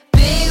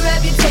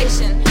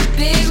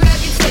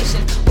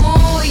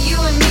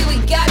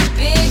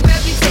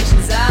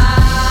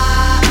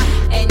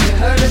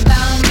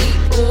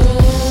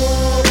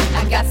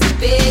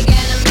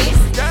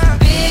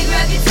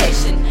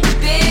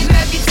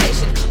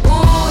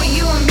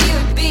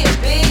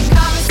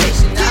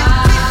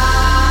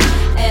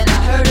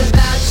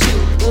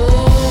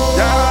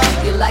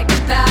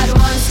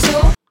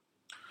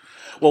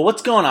Well,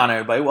 what's going on,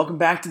 everybody? Welcome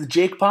back to the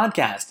Jake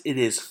Podcast. It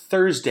is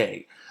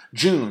Thursday,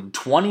 June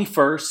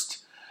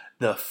 21st.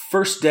 The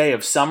first day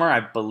of summer,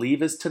 I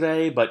believe, is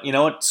today. But you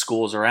know what?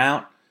 Schools are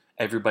out.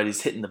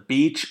 Everybody's hitting the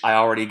beach. I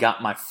already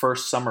got my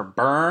first summer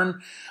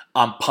burn.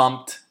 I'm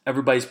pumped.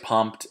 Everybody's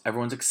pumped.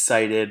 Everyone's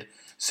excited.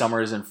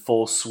 Summer is in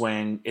full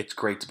swing. It's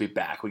great to be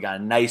back. We got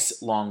a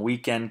nice long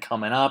weekend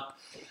coming up.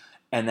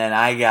 And then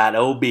I got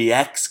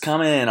OBX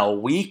coming in a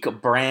week, a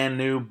brand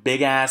new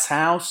big-ass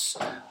house.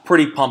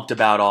 Pretty pumped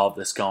about all of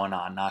this going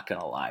on, not going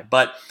to lie.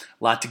 But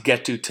a lot to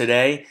get to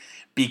today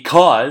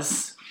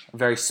because a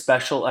very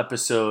special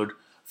episode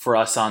for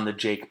us on the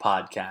Jake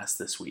Podcast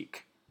this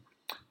week.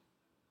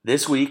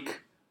 This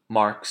week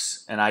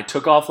marks, and I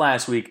took off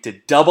last week to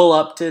double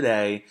up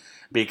today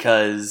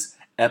because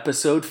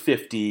episode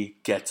 50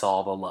 gets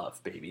all the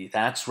love, baby.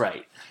 That's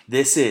right.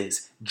 This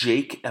is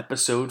Jake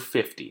episode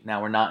 50.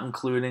 Now, we're not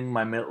including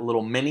my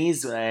little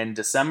minis in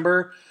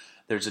December.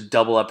 There's a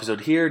double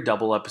episode here,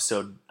 double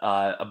episode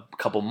a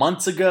couple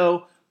months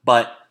ago,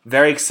 but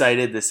very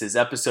excited. This is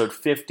episode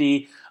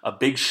 50. A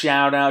big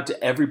shout out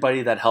to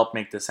everybody that helped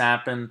make this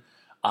happen.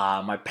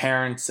 My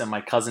parents and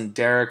my cousin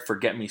Derek for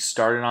getting me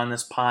started on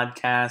this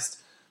podcast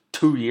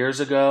 2 years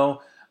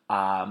ago.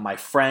 My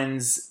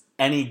friends,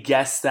 any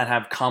guests that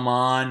have come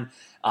on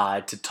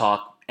to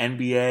talk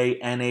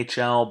NBA,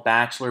 NHL,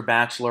 Bachelor,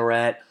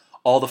 Bachelorette,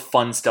 all the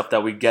fun stuff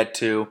that we get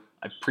to.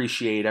 I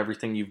appreciate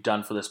everything you've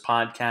done for this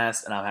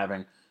podcast, and I'm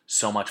having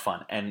so much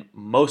fun. And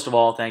most of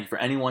all, thank you for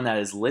anyone that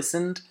has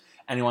listened,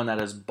 anyone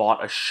that has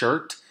bought a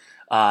shirt.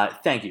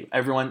 Thank you,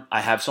 everyone. I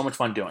have so much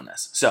fun doing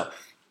this. So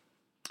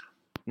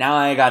now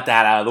I got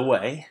that out of the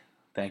way.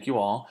 Thank you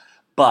all.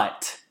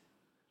 But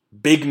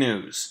big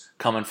news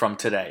coming from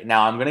today.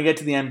 Now, I'm going to get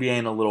to the NBA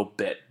in a little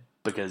bit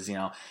because, you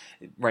know,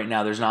 right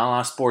now there's not a lot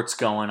of sports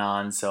going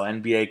on, so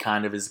NBA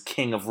kind of is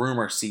king of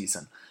rumor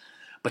season.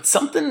 But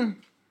something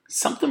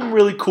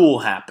really cool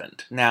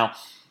happened. Now,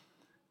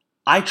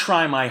 I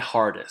try my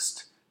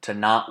hardest to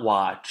not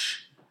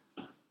watch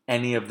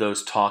any of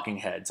those talking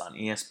heads on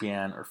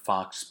ESPN or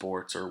Fox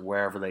Sports or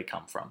wherever they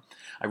come from.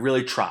 I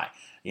really try.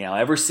 You know,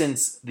 ever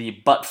since the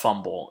butt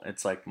fumble,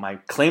 it's like my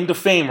claim to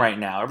fame right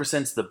now, ever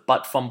since the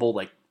butt fumble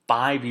like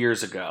 5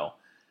 years ago,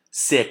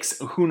 6,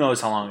 who knows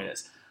how long it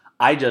is,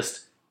 I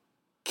just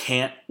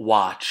can't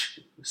watch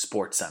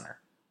SportsCenter.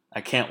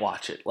 I can't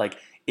watch it. Like,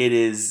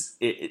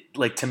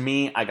 like to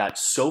me, I got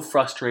so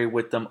frustrated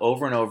with them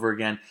over and over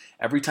again.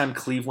 Every time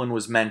Cleveland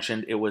was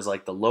mentioned, it was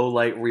like the low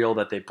light reel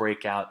that they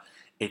break out.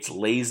 It's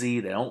lazy.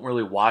 They don't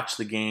really watch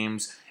the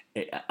games.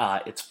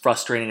 It's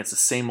frustrating. It's the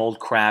same old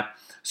crap.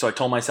 So I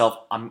told myself,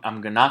 I'm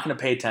not going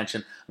to pay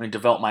attention. I'm going to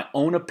develop my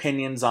own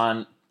opinions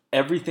on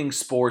everything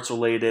sports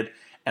related,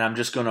 and I'm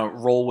just going to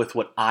roll with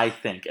what I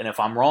think. And if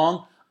I'm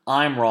wrong,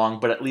 I'm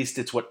wrong, but at least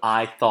it's what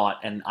I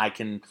thought, and I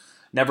can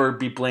never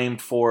be blamed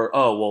for,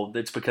 oh, well,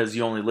 it's because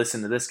you only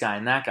listen to this guy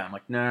and that guy. I'm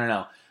like,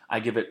 no. I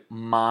give it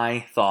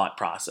my thought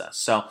process.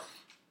 So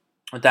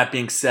with that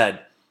being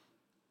said,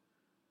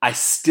 I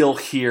still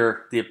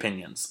hear the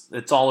opinions.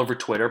 It's all over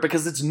Twitter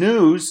because it's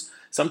news.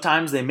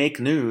 Sometimes they make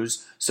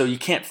news, so you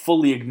can't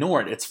fully ignore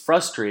it. It's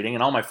frustrating,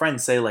 and all my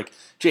friends say, like,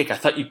 Jake, I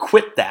thought you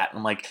quit that.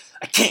 I'm like,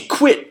 I can't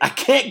quit. I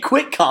can't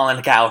quit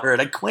Colin Cowherd.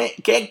 I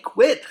can't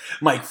quit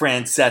Mike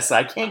Francesa.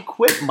 I can't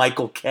quit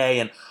Michael K.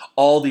 and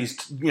all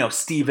these, you know,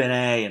 Stephen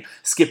A. and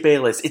Skip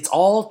Bayless. It's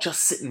all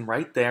just sitting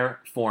right there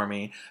for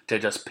me to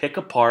just pick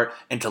apart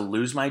and to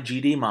lose my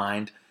GD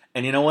mind.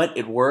 And you know what?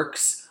 It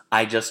works.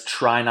 I just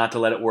try not to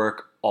let it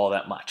work all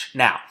that much.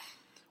 Now,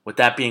 with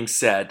that being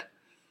said,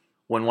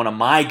 when one of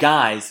my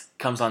guys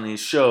comes on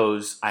these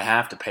shows, I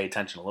have to pay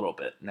attention a little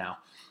bit. Now,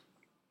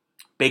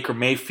 Baker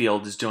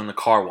Mayfield is doing the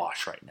car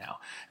wash right now.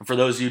 And for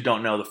those of you who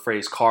don't know the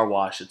phrase car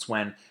wash, it's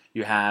when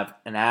you have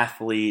an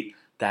athlete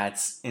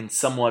that's in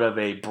somewhat of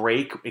a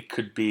break. It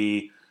could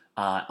be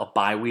a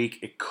bye week.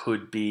 It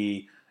could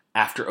be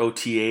after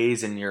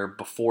OTAs and you're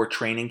before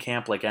training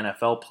camp like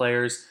NFL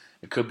players.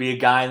 It could be a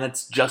guy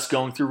that's just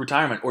going through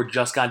retirement or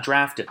just got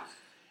drafted.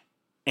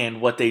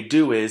 And what they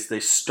do is they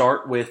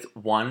start with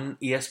one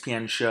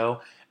ESPN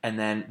show, and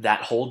then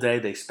that whole day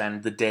they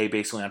spend the day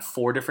basically on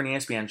 4 different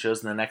ESPN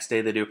shows, and the next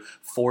day they do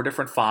 4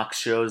 different Fox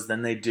shows.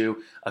 Then they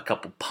do a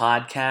couple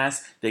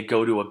podcasts. They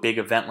go to a big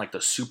event like the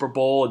Super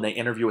Bowl, and they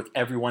interview with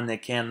everyone they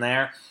can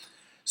there.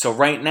 So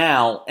right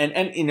now,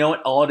 and you know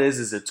what, all it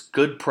is it's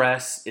good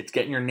press. It's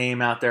getting your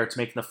name out there. It's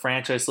making the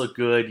franchise look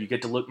good. You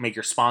get to make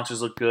your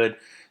sponsors look good.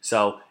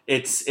 So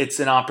it's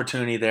an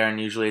opportunity there, and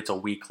usually it's a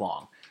week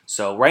long.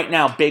 So right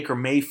now, Baker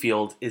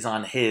Mayfield is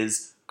on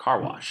his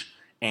car wash.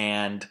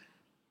 And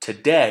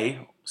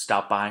today,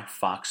 stopped by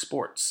Fox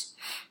Sports.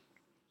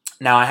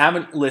 Now, I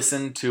haven't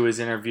listened to his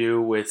interview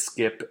with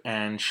Skip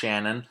and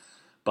Shannon,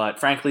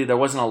 but frankly, there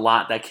wasn't a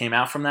lot that came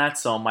out from that.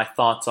 So my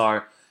thoughts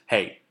are,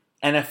 hey,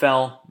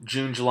 NFL,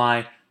 June,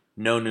 July,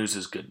 no news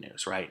is good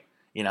news, right?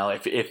 You know,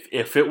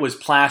 if it was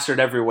plastered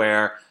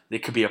everywhere, it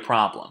could be a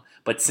problem.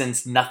 But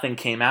since nothing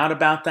came out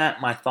about that,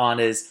 my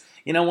thought is,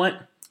 you know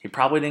what? He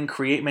probably didn't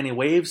create many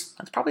waves.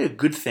 That's probably a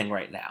good thing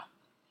right now.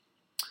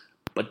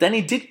 But then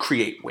he did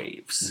create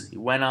waves. He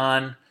went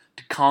on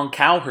to Colin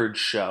Cowherd's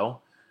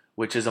show,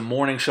 which is a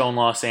morning show in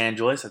Los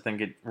Angeles. I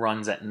think it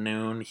runs at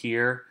noon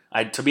here.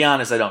 To be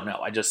honest, I don't know.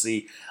 I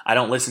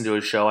don't listen to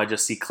his show. I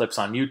just see clips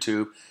on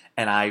YouTube,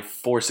 and I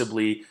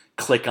forcibly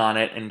click on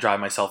it and drive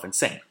myself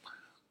insane.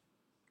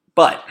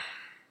 But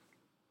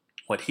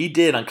what he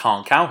did on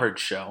Colin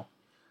Cowherd's show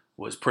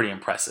was pretty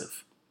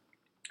impressive.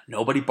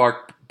 Nobody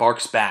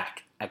barks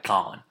back at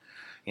Colin.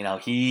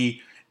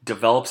 He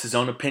develops his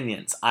own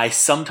opinions. I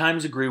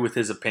sometimes agree with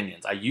his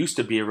opinions. I used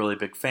to be a really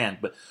big fan,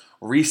 but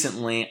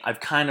recently I've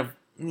kind of,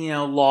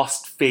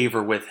 lost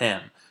favor with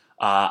him.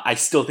 I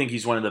still think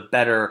he's one of the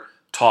better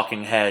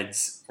Talking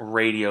Heads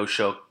radio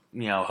show,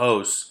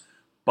 hosts,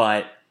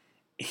 but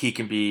he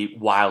can be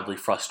wildly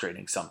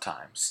frustrating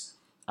sometimes.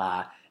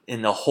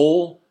 In the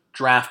whole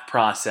draft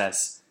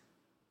process,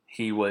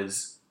 he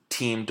was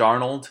Team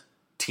Darnold,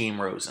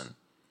 Team Rosen.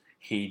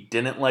 He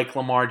didn't like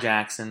Lamar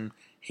Jackson.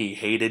 He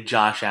hated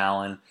Josh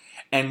Allen.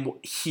 And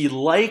he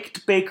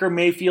liked Baker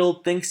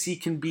Mayfield, thinks he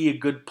can be a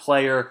good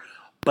player,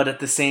 but at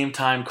the same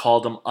time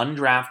called him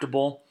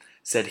undraftable,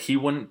 said he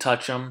wouldn't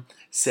touch him,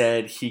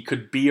 said he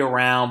could be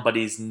around, but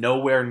he's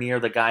nowhere near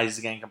the guys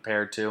he's getting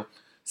compared to.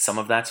 Some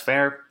of that's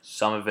fair.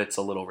 Some of it's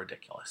a little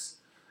ridiculous.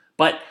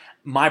 But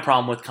my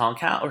problem with Colin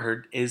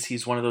Cowherd is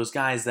he's one of those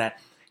guys that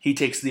he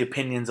takes the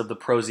opinions of the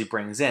pros he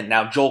brings in.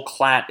 Now, Joel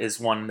Klatt is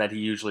one that he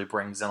usually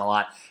brings in a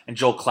lot, and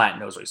Joel Klatt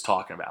knows what he's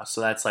talking about. So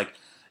that's like,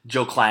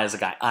 Joel Klatt is a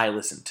guy I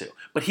listen to.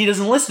 But he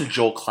doesn't listen to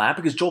Joel Klatt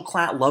because Joel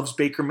Klatt loves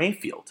Baker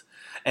Mayfield,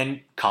 and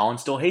Colin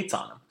still hates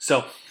on him.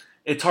 So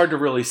it's hard to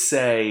really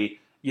say,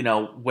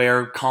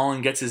 where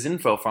Colin gets his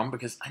info from,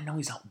 because I know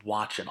he's not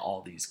watching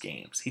all these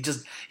games.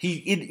 He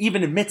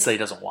even admits that he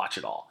doesn't watch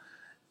it all.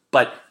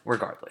 But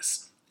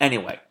regardless.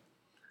 Anyway,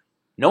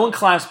 no one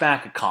claps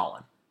back at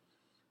Colin.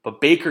 But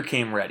Baker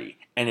came ready.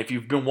 And if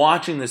you've been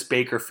watching this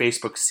Baker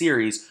Facebook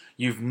series,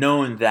 you've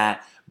known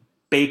that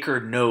Baker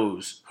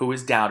knows who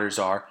his doubters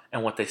are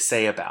and what they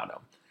say about him.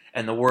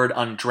 And the word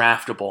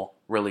undraftable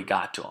really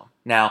got to him.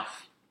 Now,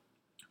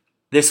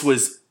 this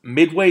was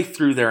midway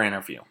through their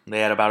interview.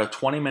 They had about a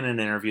 20-minute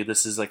interview.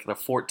 This is like the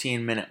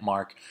 14-minute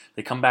mark.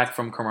 They come back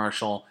from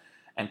commercial,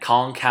 and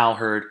Colin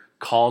Cowherd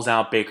calls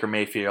out Baker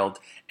Mayfield,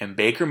 and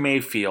Baker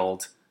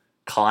Mayfield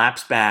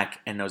claps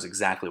back and knows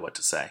exactly what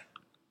to say.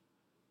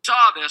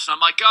 Saw this, and I'm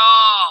like,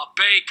 oh,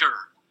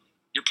 Baker.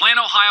 You're playing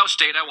Ohio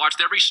State. I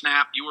watched every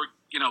snap. You were,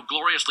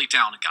 gloriously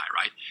talented guy,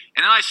 right?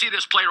 And then I see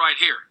this play right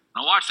here.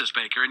 Now watch this,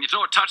 Baker, and you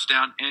throw a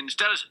touchdown, and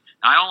instead of,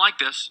 I don't like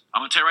this.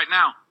 I'm going to tell you right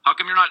now. How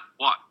come you're not,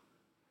 what?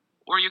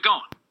 Where are you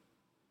going?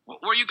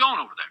 Where are you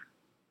going over there?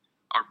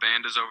 Our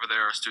band is over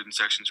there. Our student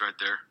section's right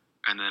there.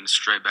 And then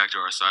straight back to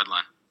our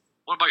sideline.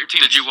 What about your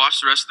team? Did you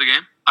watch the rest of the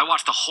game? I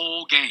watched the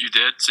whole game. You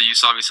did? So you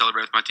saw me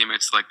celebrate with my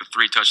teammates like the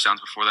 3 touchdowns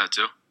before that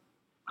too?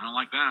 I don't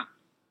like that.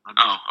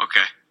 Oh,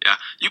 okay.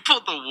 Yeah. You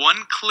pulled the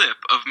one clip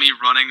of me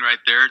running right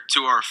there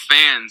to our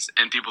fans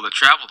and people that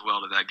traveled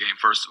well to that game,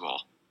 first of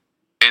all.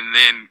 And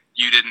then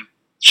you didn't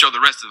show the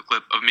rest of the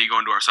clip of me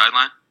going to our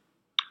sideline?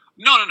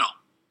 No.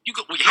 You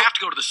have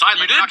to go to the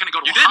sideline. You're not going to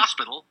go to a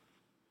hospital.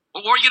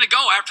 Well, where are you going to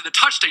go after the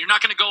touchdown? You're not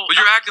going to go. Well,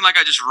 you're acting like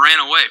I just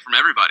ran away from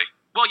everybody.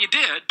 Well, you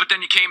did, but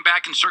then you came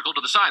back and circled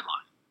to the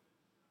sideline.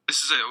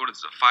 This is a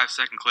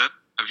 5-second clip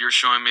of yours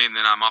showing me, and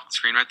then I'm off the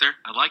screen right there?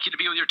 I'd like you to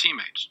be with your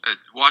teammates.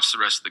 Watch the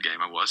rest of the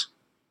game. I was.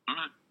 All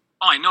right.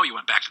 Oh, I know you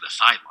went back to the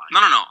sideline. No.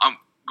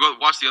 Go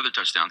watch the other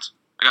touchdowns.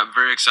 I got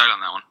very excited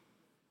on that one.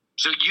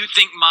 So you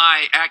think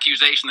my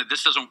accusation that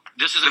this isn't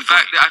the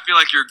fact that I feel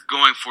like you're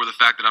going for the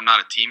fact that I'm not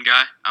a team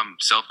guy. I'm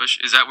selfish.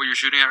 Is that what you're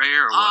shooting at right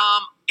here, or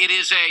what? It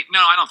is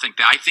no. I don't think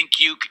that. I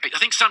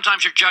think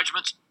sometimes your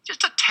judgment's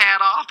just a tad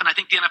off, and I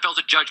think the NFL's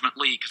a judgment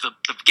league because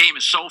the game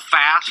is so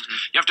fast.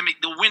 Mm-hmm. You have to make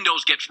the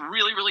windows get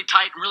really, really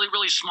tight and really,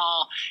 really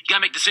small. You got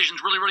to make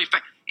decisions really, really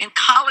fast. In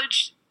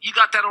college, you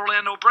got that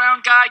Orlando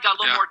Brown guy. Got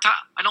a little more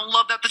time. I don't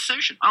love that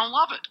decision. I don't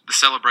love it. The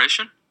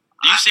celebration.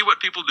 Do you see what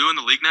people do in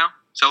the league now,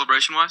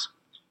 celebration wise?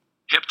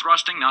 Hip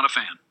thrusting, not a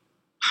fan.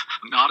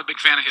 Not a big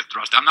fan of hip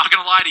thrusting. I'm not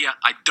going to lie to you.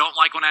 I don't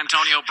like when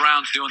Antonio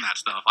Brown's doing that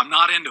stuff. I'm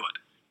not into it.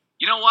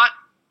 You know what?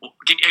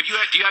 Do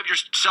you have your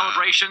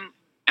celebration?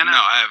 No,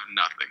 I have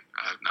nothing.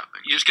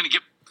 You're just going to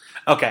give...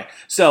 Okay,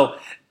 so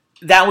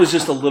that was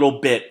just a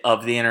little bit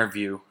of the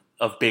interview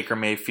of Baker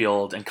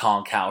Mayfield and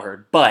Colin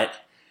Cowherd. But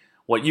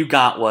what you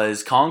got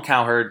was Colin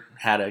Cowherd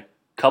had a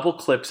couple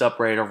clips up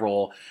ready to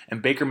roll,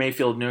 and Baker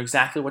Mayfield knew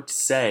exactly what to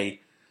say.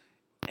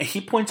 And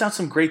he points out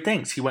some great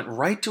things. He went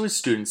right to his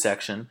student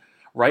section,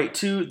 right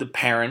to the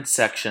parents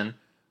section,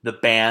 the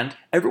band,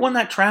 everyone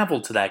that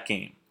traveled to that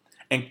game.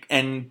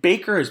 And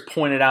Baker has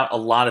pointed out a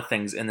lot of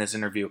things in this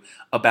interview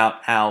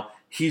about how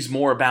he's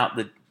more about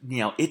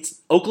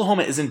it's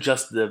Oklahoma isn't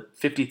just the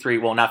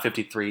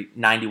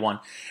 91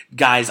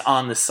 guys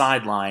on the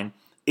sideline.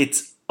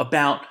 It's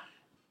about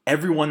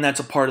everyone that's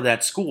a part of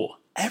that school.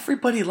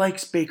 Everybody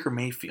likes Baker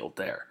Mayfield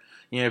there.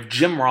 You have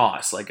Jim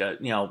Ross, like a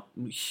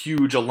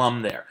huge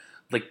alum there.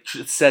 Like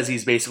says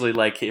he's basically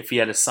like if he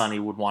had a son, he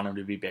would want him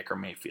to be Baker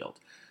Mayfield.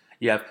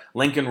 You have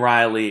Lincoln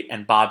Riley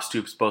and Bob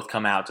Stoops both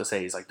come out to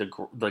say he's like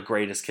the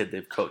greatest kid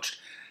they've coached.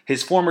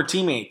 His former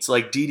teammates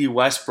like Dede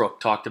Westbrook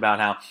talked about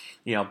how,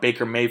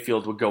 Baker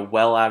Mayfield would go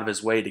well out of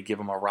his way to give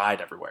him a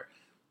ride everywhere.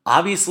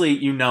 Obviously,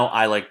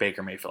 I like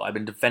Baker Mayfield. I've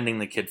been defending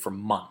the kid for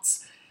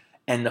months.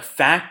 And the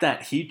fact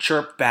that he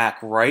chirped back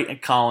right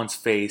at Colin's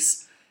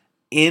face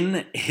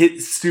in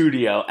his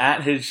studio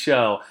at his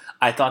show,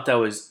 I thought that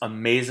was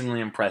amazingly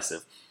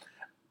impressive.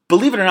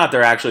 Believe it or not,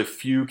 there are actually a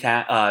few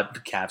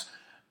Browns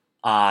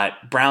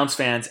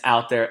fans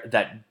out there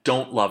that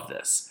don't love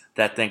this,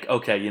 that think,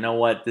 okay, you know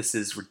what, this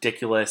is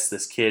ridiculous.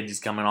 This kid is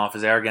coming off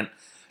as arrogant.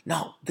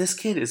 No, this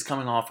kid is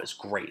coming off as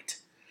great.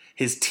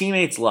 His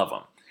teammates love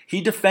him. He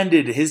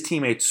defended his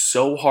teammates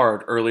so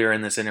hard earlier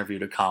in this interview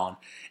to Colin.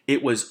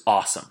 It was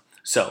awesome.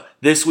 So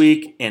this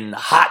week in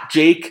Hot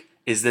Jake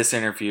is this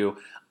interview.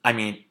 I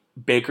mean,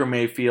 Baker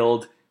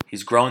Mayfield,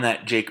 he's growing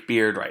that Jake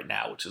beard right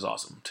now, which is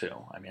awesome too.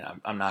 I mean,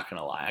 I'm not going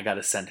to lie. I got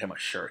to send him a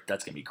shirt.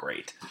 That's going to be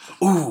great.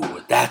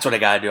 Ooh, that's what I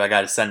got to do. I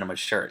got to send him a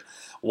shirt.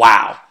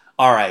 Wow.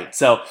 All right.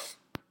 So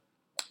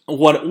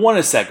what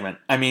a segment.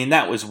 I mean,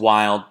 that was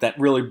wild. That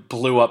really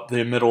blew up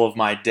the middle of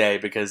my day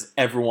because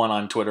everyone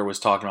on Twitter was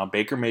talking about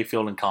Baker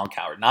Mayfield and Colin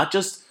Cowherd. Not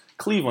just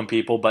Cleveland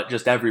people, but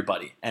just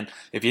everybody. And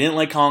if you didn't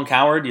like Colin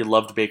Cowherd, you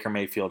loved Baker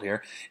Mayfield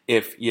here.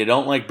 If you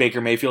don't like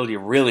Baker Mayfield, you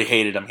really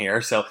hated him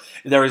here. So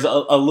there was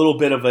a little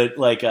bit of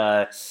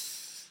a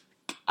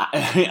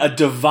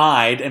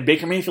divide, and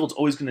Baker Mayfield's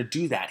always going to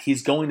do that.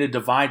 He's going to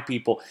divide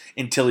people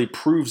until he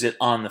proves it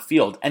on the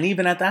field. And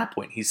even at that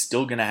point, he's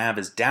still going to have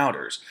his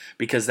doubters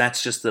because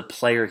that's just the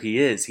player he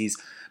is. He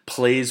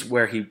plays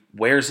where he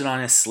wears it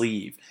on his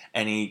sleeve,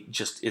 and he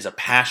just is a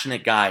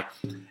passionate guy,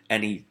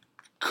 and he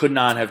could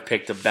not have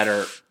picked a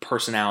better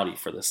personality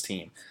for this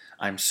team.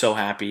 I'm so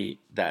happy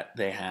that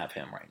they have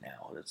him right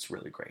now. It's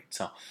really great.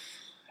 So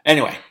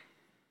anyway,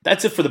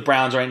 that's it for the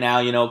Browns right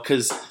now,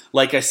 because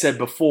like I said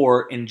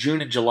before, in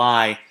June and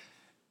July,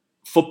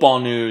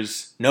 football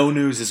news, no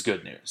news is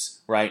good news,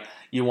 right?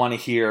 You want to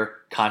hear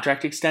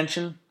contract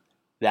extension?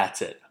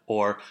 That's it.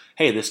 Or,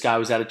 hey, this guy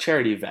was at a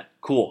charity event.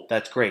 Cool,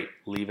 that's great.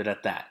 Leave it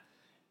at that.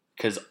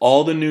 Because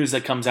all the news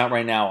that comes out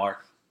right now are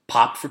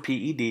popped for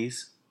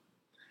PEDs,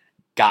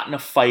 got in a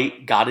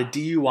fight, got a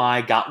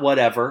DUI, got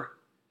whatever,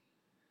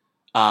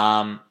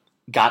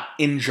 got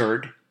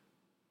injured.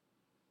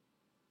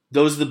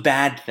 Those are the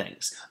bad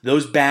things.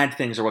 Those bad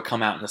things are what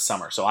come out in the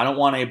summer. So I don't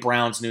want any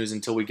Browns news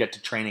until we get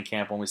to training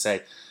camp when we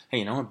say, hey,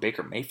 you know what,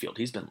 Baker Mayfield,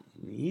 he's been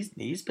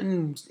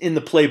in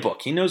the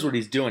playbook. He knows what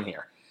he's doing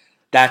here.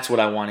 That's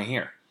what I want to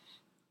hear.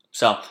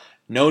 So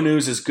no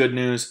news is good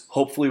news.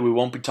 Hopefully we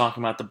won't be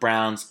talking about the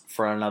Browns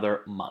for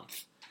another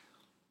month.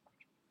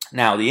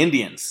 Now, the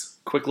Indians.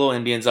 Quick little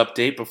Indians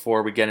update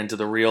before we get into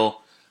the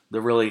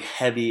really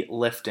heavy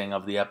lifting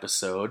of the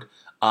episode.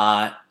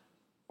 4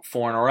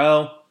 in a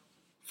row.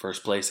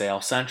 First place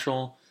AL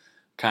Central.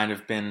 Kind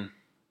of been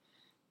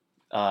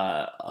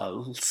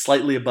a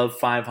slightly above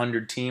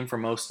 500 team for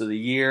most of the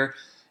year.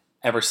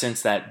 Ever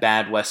since that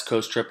bad West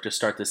Coast trip to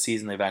start the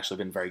season, they've actually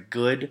been very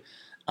good.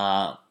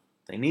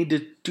 They need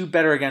to do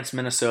better against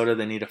Minnesota.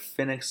 They need to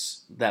finish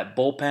that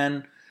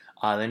bullpen.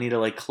 They need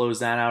to close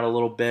that out a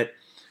little bit.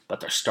 But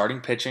they're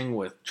starting pitching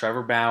with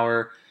Trevor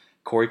Bauer,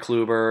 Corey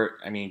Kluber.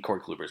 I mean, Corey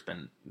Kluber's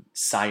been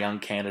Cy Young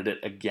candidate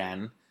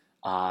again.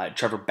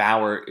 Trevor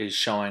Bauer is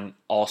showing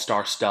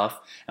all-star stuff.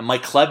 And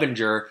Mike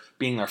Clevenger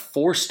being their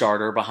 4th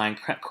starter behind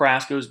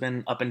Carrasco's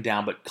been up and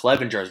down, but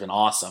Clevenger has been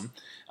awesome.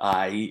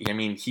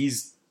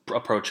 He's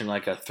approaching a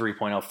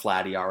 3.0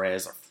 flat ERA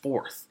as a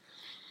 4th.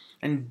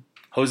 And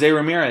Jose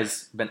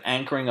Ramirez been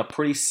anchoring a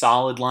pretty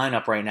solid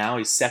lineup right now.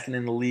 He's 2nd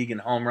in the league in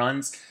home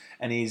runs,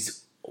 and he's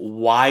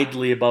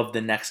widely above the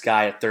next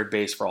guy at third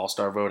base for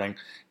all-star voting,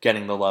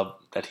 getting the love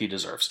that he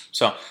deserves.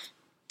 So,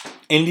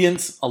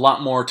 Indians, a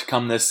lot more to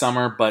come this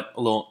summer, but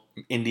a little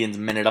Indians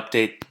minute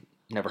update,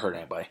 never hurt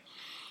anybody.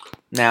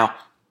 Now,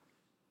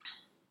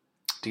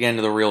 to get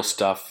into the real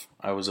stuff,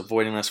 I was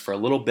avoiding this for a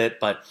little bit,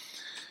 but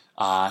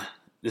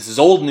this is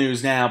old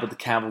news now, but the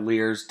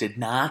Cavaliers did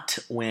not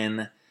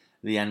win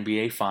the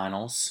NBA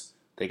Finals.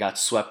 They got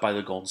swept by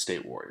the Golden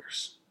State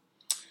Warriors.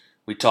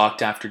 We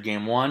talked after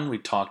Game 1. We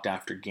talked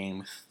after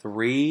Game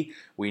 3.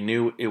 We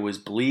knew it was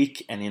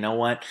bleak. And you know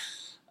what?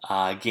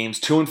 Games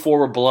 2 and 4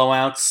 were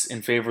blowouts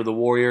in favor of the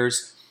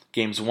Warriors.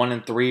 Games 1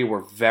 and 3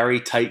 were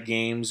very tight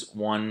games.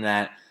 One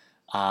that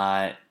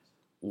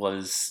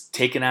was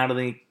taken out of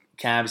the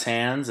Cavs'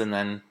 hands. And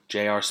then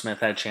J.R. Smith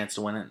had a chance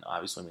to win it.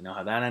 Obviously, we know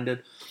how that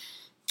ended.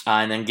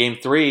 And then Game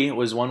 3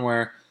 was one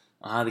where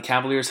the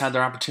Cavaliers had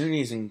their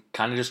opportunities and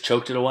kind of just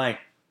choked it away.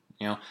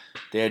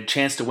 They had a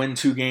chance to win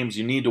 2 games.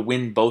 You need to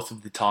win both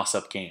of the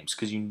toss-up games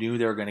because you knew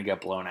they were going to get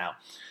blown out.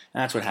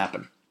 And that's what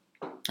happened.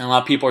 And a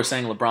lot of people are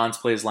saying LeBron's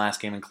played his last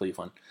game in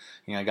Cleveland.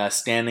 Got a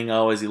standing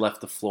O as he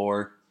left the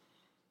floor.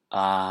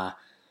 They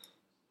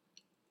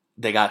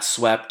got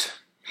swept.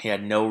 He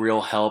had no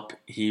real help.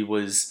 He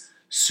was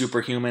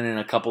superhuman in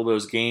a couple of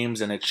those games,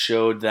 and it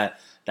showed that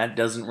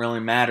doesn't really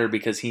matter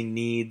because he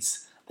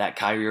needs that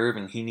Kyrie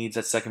Irving, he needs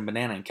that second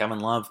banana, and Kevin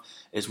Love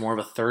is more of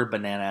a third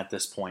banana at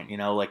this point,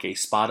 like a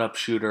spot-up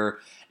shooter,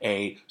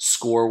 a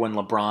score when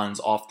LeBron's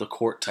off the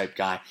court type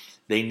guy.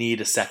 They need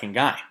a second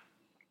guy.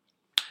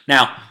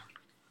 Now,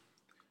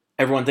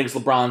 everyone thinks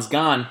LeBron's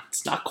gone.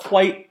 It's not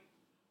quite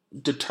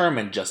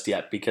determined just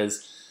yet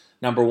because,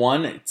 number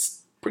one,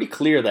 it's pretty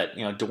clear that,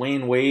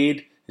 Dwayne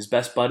Wade, his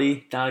best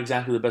buddy, not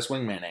exactly the best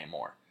wingman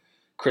anymore.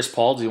 Chris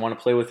Paul, do you want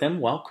to play with him?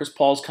 Well, Chris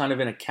Paul's kind of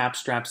in a cap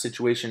strap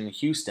situation in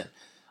Houston.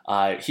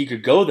 He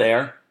could go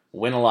there,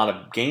 win a lot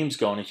of games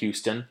going to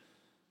Houston.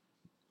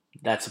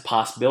 That's a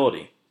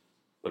possibility.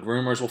 But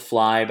rumors will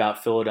fly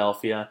about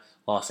Philadelphia,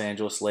 Los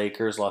Angeles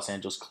Lakers, Los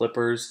Angeles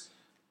Clippers,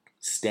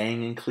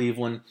 staying in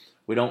Cleveland.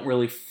 We don't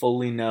really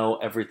fully know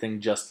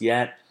everything just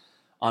yet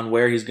on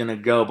where he's going to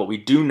go, but we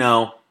do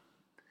know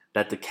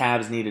that the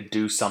Cavs need to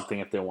do something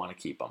if they want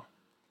to keep him.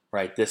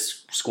 Right?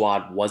 This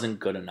squad wasn't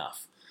good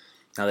enough.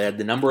 Now, they had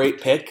the number 8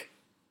 pick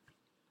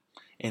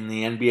in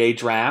the NBA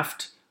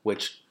draft,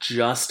 which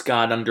just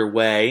got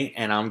underway,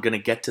 and I'm going to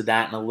get to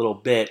that in a little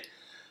bit.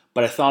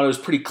 But I thought it was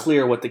pretty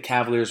clear what the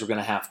Cavaliers were going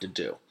to have to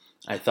do.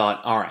 I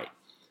thought, all right,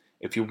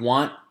 if you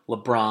want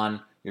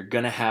LeBron, you're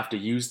going to have to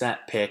use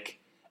that pick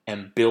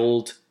and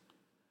build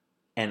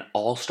an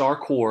all-star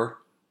core,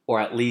 or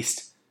at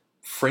least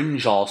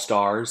fringe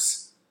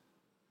all-stars,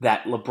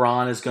 that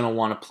LeBron is going to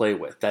want to play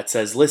with. That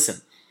says,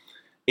 listen,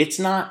 it's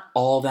not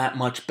all that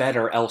much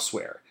better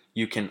elsewhere.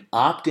 You can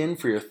opt in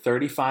for your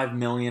 $35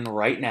 million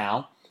right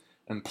now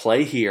and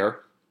play here.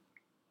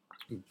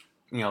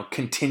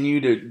 Continue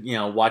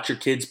to, watch your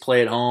kids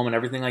play at home and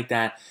everything like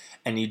that.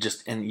 And you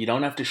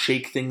don't have to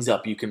shake things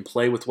up. You can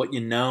play with what you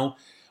know,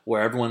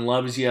 where everyone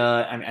loves you.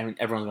 I mean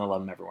everyone's going to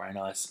love them everywhere. I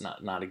know that's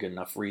not a good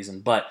enough reason,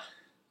 but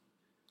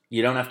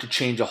you don't have to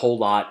change a whole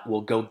lot.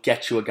 We'll go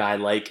get you a guy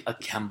like a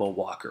Kemba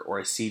Walker or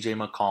a CJ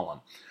McCollum.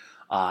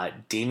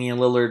 Damian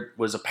Lillard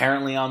was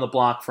apparently on the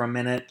block for a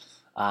minute.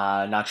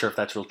 Not sure if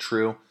that's real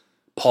true.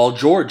 Paul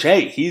George,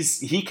 hey,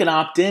 he can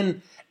opt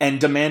in and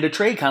demand a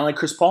trade, kind of like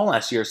Chris Paul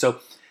last year. So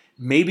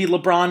maybe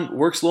LeBron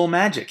works a little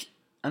magic.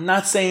 I'm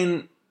not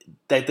saying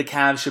that the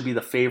Cavs should be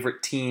the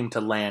favorite team to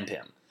land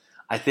him.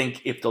 I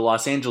think if the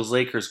Los Angeles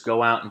Lakers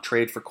go out and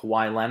trade for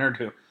Kawhi Leonard,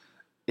 who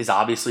is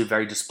obviously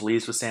very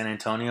displeased with San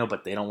Antonio,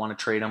 but they don't want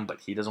to trade him, but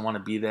he doesn't want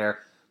to be there,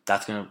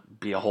 that's going to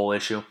be a whole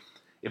issue.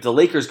 If the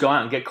Lakers go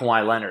out and get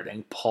Kawhi Leonard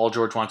and Paul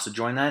George wants to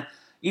join that,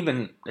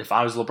 even if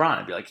I was LeBron,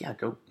 I'd be like, yeah,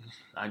 go.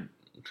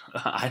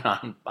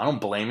 I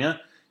don't blame you.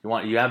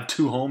 You have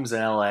 2 homes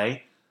in LA.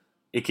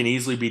 It can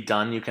easily be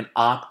done. You can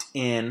opt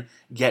in,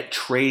 get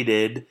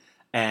traded,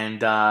 and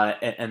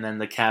then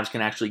the Cavs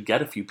can actually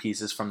get a few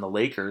pieces from the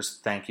Lakers.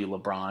 Thank you,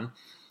 LeBron,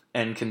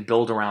 and can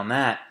build around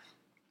that.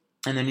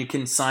 And then you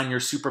can sign your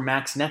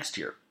Supermax next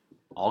year.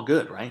 All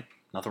good, right?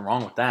 Nothing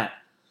wrong with that.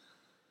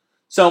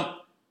 So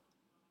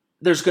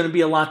there's going to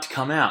be a lot to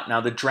come out. Now,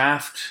 the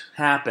draft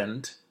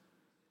happened,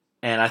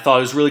 and I thought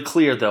it was really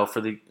clear, though,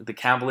 for the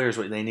Cavaliers,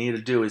 what they need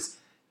to do is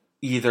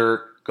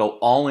either go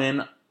all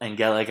in and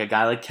get like a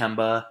guy like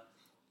Kemba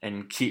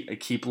and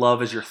keep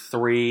Love as your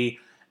 3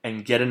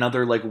 and get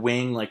another like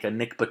wing like a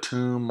Nick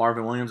Batum,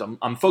 Marvin Williams.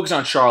 I'm focused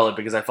on Charlotte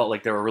because I felt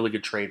like they were a really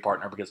good trade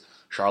partner because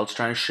Charlotte's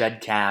trying to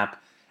shed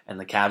cap and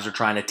the Cavs are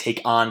trying to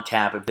take on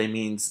cap if it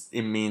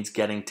means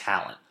getting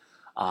talent.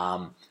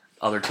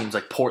 Other teams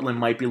like Portland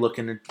might be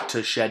looking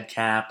to shed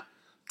cap.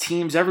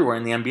 Teams everywhere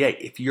in the NBA,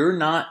 if you're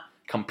not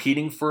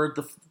competing for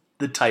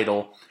the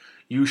title,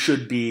 you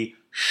should be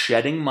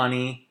shedding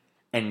money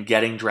and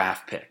getting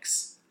draft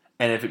picks.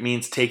 And if it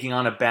means taking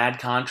on a bad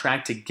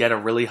contract to get a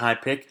really high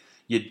pick,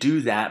 you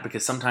do that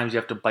because sometimes you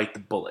have to bite the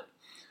bullet.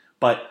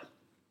 But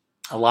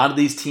a lot of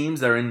these teams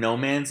that are in no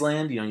man's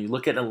land, you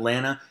look at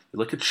Atlanta, you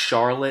look at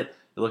Charlotte,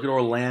 you look at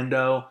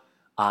Orlando,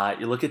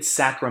 you look at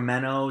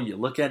Sacramento, you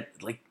look at,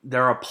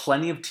 there are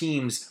plenty of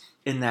teams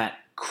in that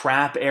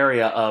crap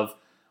area of,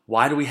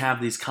 why do we have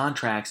these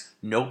contracts?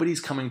 Nobody's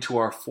coming to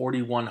our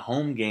 41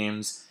 home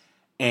games,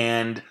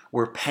 and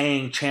we're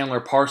paying Chandler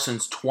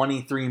Parsons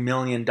 $23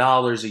 million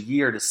a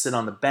year to sit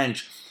on the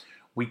bench.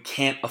 We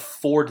can't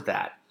afford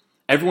that.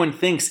 Everyone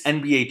thinks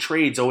NBA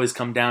trades always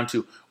come down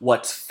to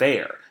what's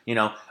fair.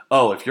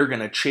 If you're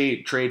going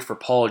to trade for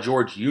Paul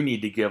George, you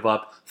need to give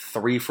up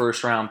 3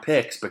 first-round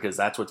picks because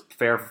that's what's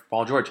fair for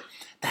Paul George.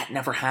 That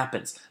never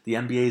happens. The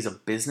NBA is a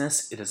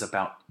business. It is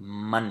about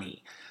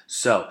money.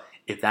 So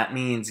if that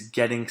means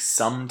getting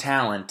some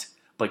talent,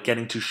 but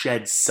getting to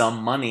shed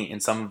some money in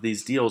some of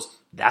these deals,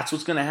 that's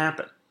what's going to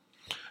happen.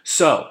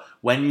 So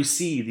when you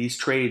see these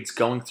trades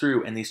going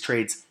through and these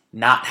trades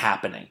not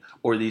happening,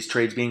 or these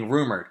trades being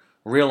rumored,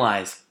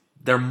 realize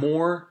they're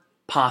more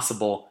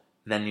possible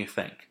than you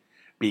think.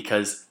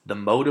 Because the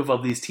motive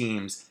of these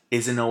teams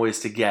isn't always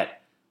to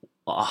get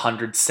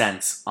 100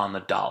 cents on the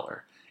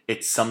dollar.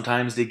 It's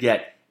sometimes to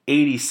get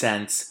 80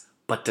 cents,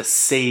 but to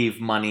save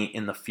money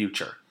in the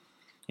future.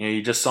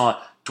 You just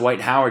saw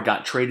Dwight Howard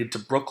got traded to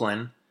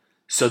Brooklyn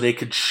so they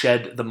could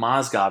shed the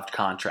Mozgov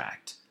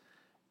contract.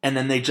 And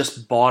then they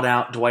just bought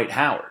out Dwight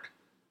Howard.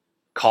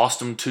 Cost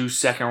them 2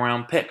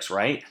 second-round picks,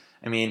 right?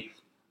 I mean,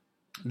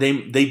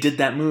 they did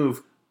that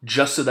move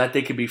just so that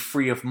they could be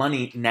free of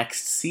money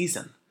next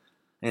season.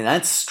 And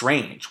that's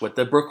strange. What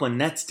the Brooklyn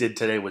Nets did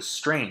today was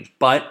strange.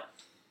 But,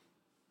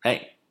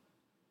 hey,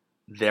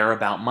 they're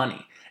about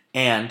money.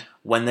 And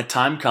when the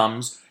time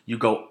comes, you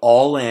go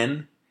all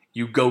in,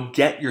 you go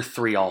get your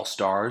 3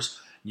 All-Stars,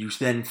 you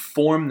then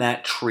form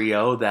that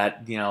trio,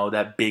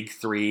 that big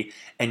 3,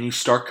 and you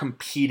start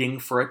competing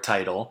for a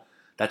title.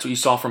 That's what you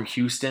saw from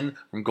Houston,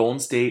 from Golden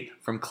State,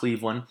 from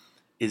Cleveland,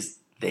 is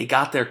they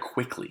got there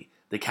quickly.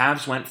 The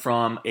Cavs went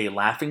from a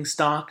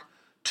laughingstock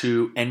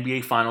to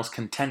NBA Finals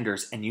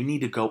contenders, and you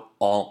need to go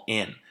all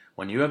in.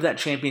 When you have that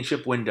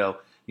championship window,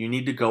 you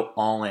need to go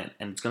all in,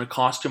 and it's going to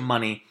cost you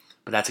money,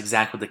 but that's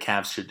exactly what the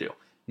Cavs should do.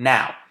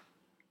 Now,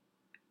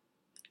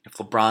 if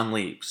LeBron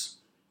leaves,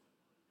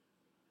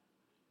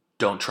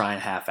 don't try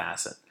and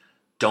half-ass it.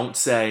 Don't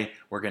say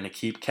we're going to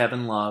keep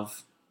Kevin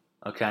Love,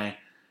 okay?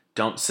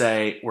 Don't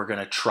say we're going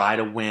to try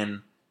to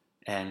win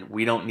and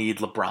we don't need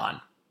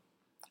LeBron.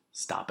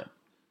 Stop it.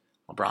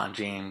 LeBron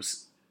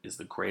James is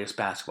the greatest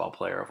basketball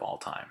player of all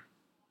time.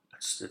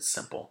 It's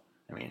simple.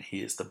 I mean,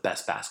 he is the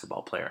best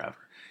basketball player ever.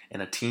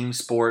 In a team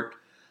sport,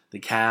 the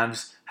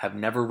Cavs have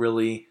never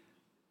really,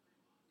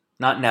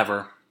 not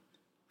never,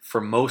 for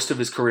most of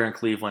his career in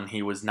Cleveland,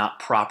 he was not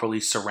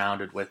properly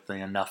surrounded with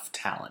enough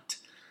talent.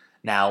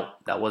 Now,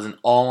 that wasn't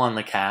all on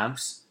the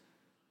Cavs,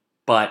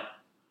 but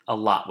a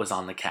lot was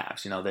on the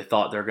Cavs. They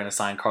thought they were going to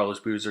sign Carlos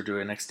Boozer to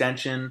an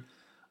extension.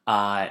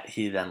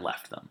 He then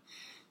left them.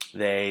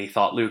 They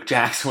thought Luke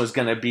Jackson was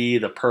going to be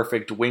the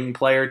perfect wing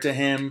player to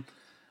him.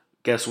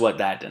 Guess what?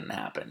 That didn't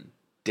happen.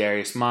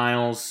 Darius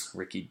Miles,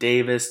 Ricky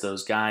Davis,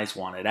 those guys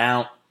wanted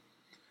out.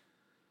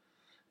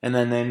 And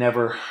then they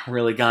never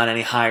really got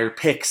any higher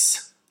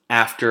picks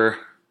after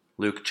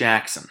Luke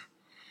Jackson.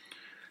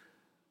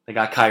 They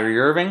got Kyrie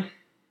Irving.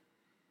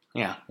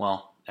 Yeah,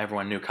 well,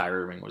 everyone knew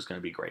Kyrie Irving was going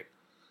to be great.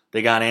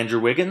 They got Andrew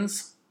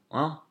Wiggins.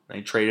 Well,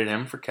 they traded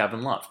him for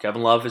Kevin Love.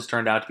 Kevin Love has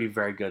turned out to be a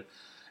very good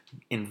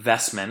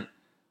investment,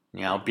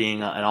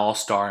 being an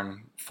all-star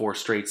in 4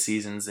 straight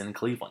seasons in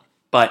Cleveland.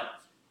 But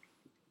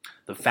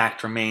the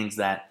fact remains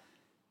that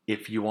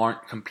if you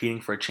aren't competing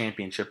for a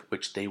championship,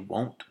 which they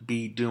won't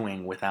be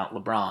doing without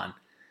LeBron,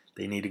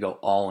 they need to go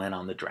all in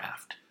on the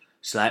draft.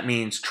 So that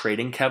means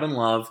trading Kevin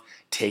Love,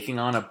 taking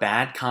on a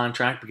bad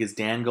contract because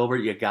Dan Gilbert,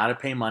 you got to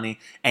pay money,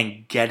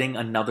 and getting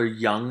another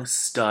young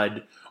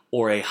stud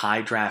or a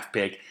high draft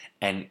pick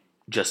and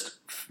just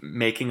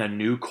making a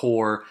new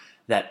core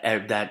that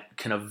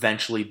can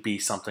eventually be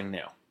something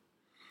new.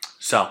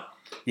 So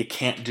you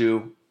can't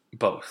do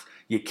both.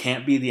 You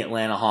can't be the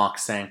Atlanta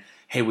Hawks saying,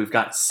 hey, we've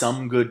got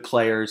some good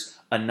players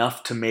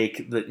enough to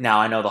make now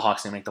I know the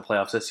Hawks didn't make the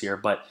playoffs this year,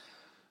 but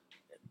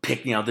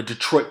the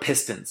Detroit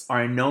Pistons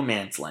are in no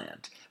man's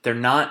land. They're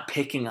not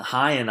picking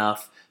high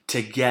enough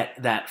to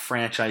get that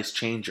franchise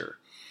changer,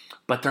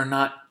 but they're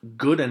not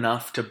good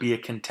enough to be a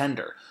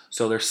contender.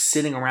 So they're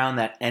sitting around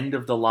that end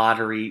of the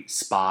lottery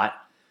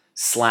spot /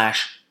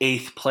 8th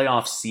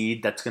playoff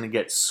seed that's going to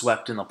get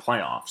swept in the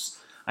playoffs.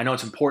 I know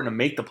it's important to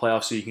make the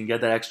playoffs so you can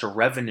get that extra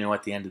revenue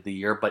at the end of the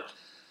year, but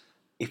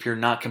if you're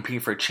not competing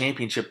for a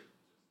championship,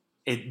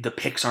 the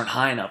picks aren't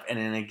high enough. And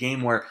in a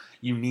game where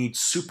you need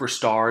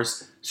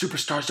superstars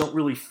don't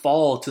really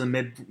fall to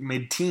the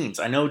mid-teens.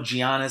 I know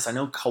Giannis, I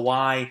know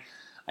Kawhi,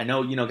 I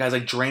know, guys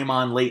like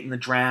Draymond late in the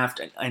draft.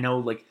 I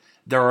know,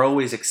 there are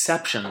always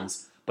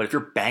exceptions, but if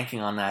you're banking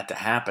on that to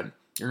happen,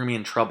 you're going to be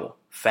in trouble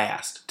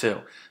fast,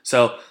 too.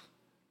 So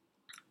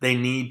they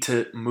need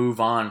to move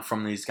on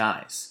from these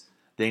guys.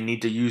 They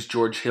need to use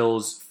George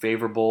Hill's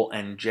favorable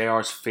and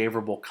JR's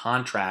favorable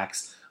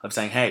contracts of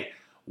saying, hey,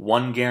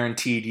 1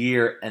 guaranteed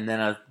year and then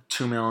a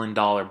 $2 million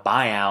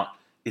buyout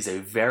is a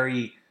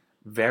very,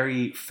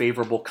 very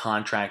favorable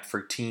contract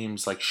for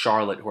teams like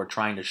Charlotte who are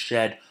trying to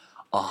shed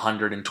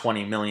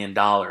 $120 million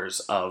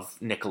of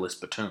Nicholas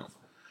Batum.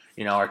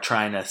 Are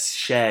trying to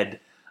shed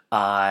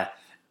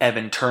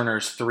Evan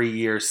Turner's 3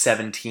 years,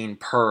 17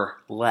 per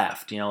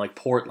left, like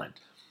Portland.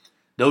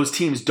 Those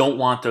teams don't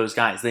want those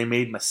guys. They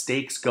made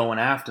mistakes going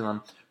after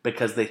them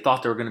because they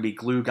thought they were going to be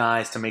glue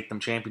guys to make them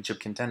championship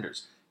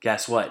contenders.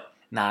 Guess what?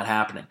 Not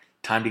happening.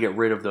 Time to get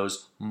rid of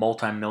those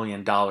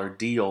multi-million-dollar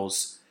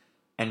deals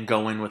and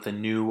go in with a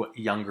new,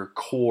 younger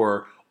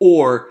core,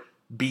 or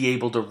be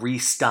able to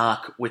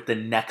restock with the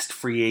next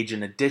free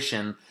agent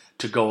addition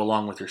to go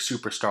along with your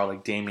superstar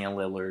like Damian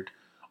Lillard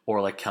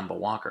or like Kemba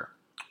Walker.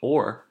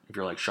 Or, if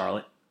you're like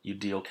Charlotte, you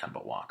deal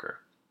Kemba Walker.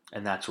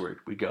 And that's where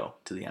we go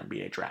to the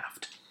NBA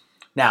draft.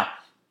 Now,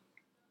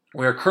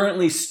 we are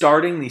currently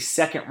starting the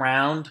second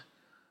round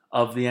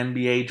of the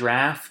NBA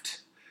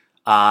draft.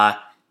 Not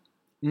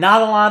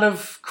a lot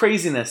of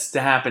craziness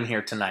to happen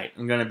here tonight,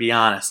 I'm going to be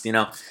honest.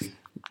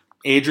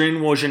 Adrian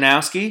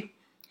Wojnarowski,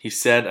 he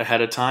said ahead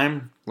of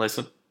time,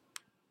 listen,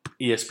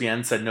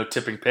 ESPN said no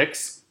tipping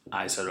picks.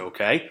 I said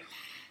okay.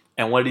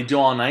 And what did he do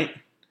all night?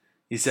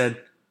 He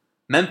said,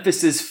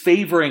 Memphis is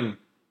favoring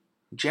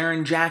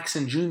Jaren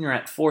Jackson Jr.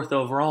 at 4th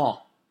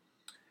overall.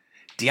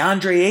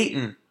 DeAndre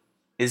Ayton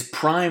is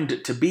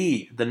primed to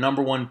be the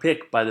number 1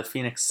 pick by the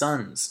Phoenix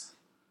Suns.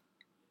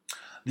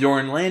 The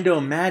Orlando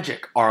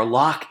Magic are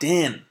locked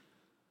in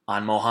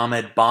on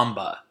Mohamed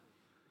Bamba.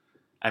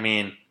 I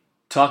mean,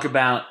 talk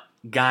about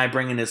guy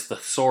bringing his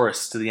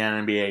thesaurus to the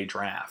NBA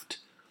draft.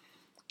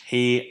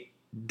 He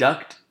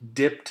ducked,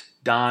 dipped,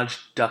 dodged,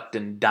 ducked,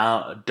 and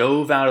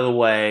dove out of the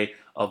way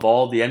of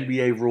all the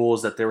NBA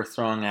rules that they were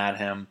throwing at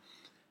him.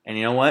 And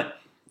you know what?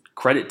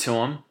 Credit to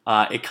him.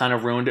 It kind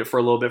of ruined it for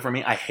a little bit for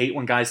me. I hate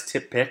when guys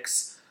tip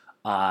picks.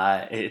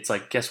 It's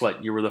like, guess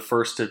what? You were the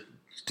first to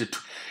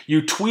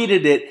you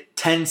tweeted it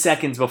 10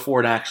 seconds before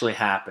it actually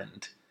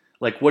happened.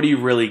 Like, what are you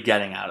really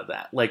getting out of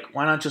that? Like,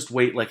 why not just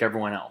wait like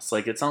everyone else?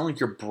 Like, it's not like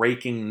you're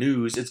breaking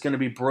news. It's going to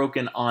be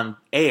broken on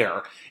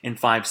air in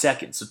 5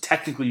 seconds. So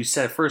technically you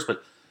said it first,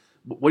 but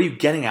what are you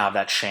getting out of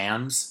that,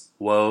 Shams?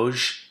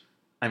 Woj?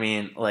 I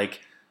mean,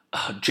 like,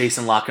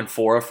 Jason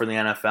Lockenfora for the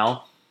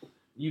NFL.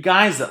 You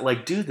guys that,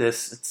 like, do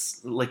this,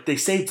 it's like they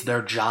say it's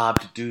their job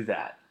to do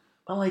that.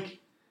 But, like,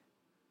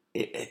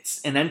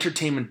 it's an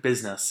entertainment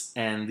business,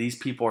 and these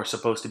people are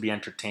supposed to be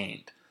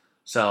entertained.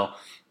 So,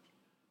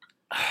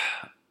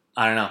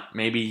 I don't know.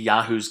 Maybe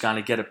Yahoo's going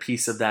to get a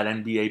piece of that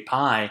NBA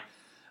pie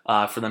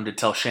for them to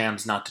tell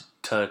Shams not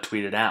to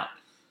tweet it out.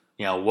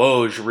 You know,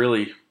 Woj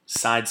really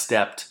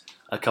sidestepped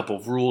a couple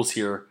of rules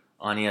here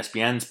on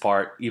ESPN's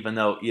part, even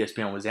though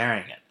ESPN was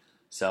airing it.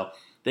 So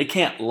they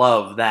can't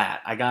love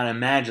that. I got to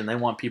imagine they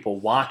want people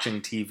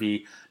watching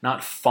TV,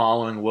 not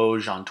following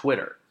Woj on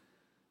Twitter.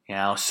 You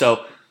know,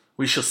 so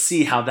we shall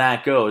see how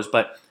that goes.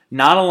 But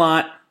not a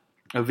lot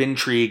of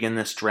intrigue in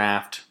this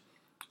draft.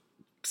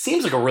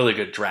 Seems like a really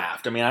good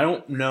draft. I mean, I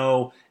don't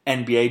know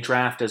NBA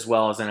draft as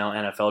well as I know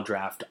NFL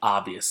draft,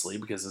 obviously,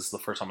 because this is the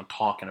first time I'm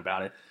talking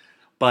about it.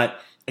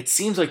 But it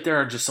seems like there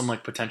are just some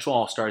like potential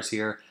all-stars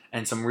here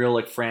and some real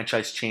like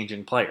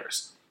franchise-changing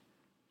players.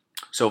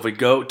 So if we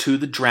go to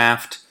the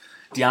draft,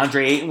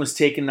 DeAndre Ayton was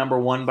taken number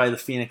 1 by the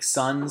Phoenix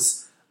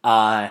Suns.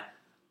 I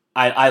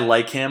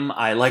like him.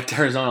 I liked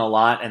Arizona a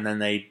lot, and then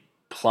they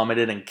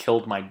plummeted and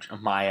killed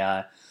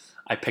my.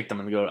 I picked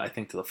them to go, I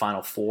think, to the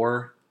Final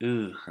Four.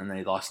 Ooh, and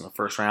they lost in the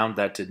first round.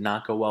 That did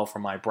not go well for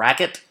my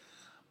bracket,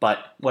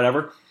 but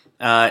whatever.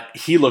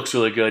 He looks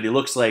really good. He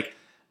looks like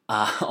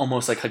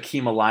almost like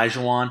Hakeem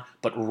Olajuwon,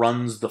 but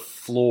runs the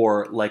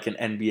floor like an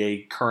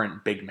NBA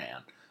current big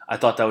man. I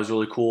thought that was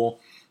really cool.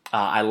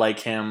 I like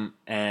him,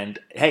 and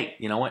hey,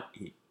 you know what?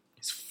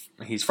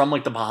 He's from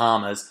like the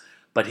Bahamas,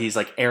 but he's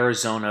like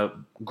Arizona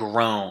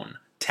grown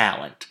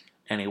talent,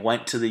 and he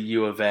went to the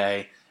U of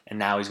A, and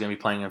now he's going to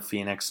be playing in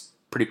Phoenix.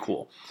 Pretty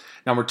cool.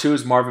 Number 2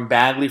 is Marvin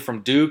Bagley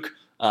from Duke.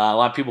 A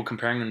lot of people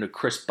comparing him to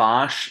Chris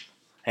Bosh.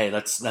 Hey,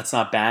 that's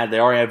not bad. They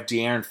already have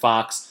De'Aaron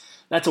Fox.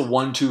 That's a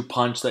 1-2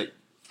 punch that,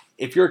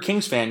 if you're a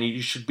Kings fan,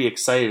 you should be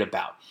excited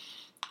about.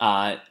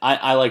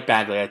 I like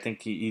Bagley. I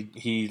think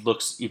he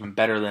looks even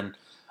better than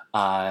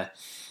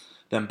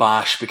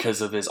Bosh because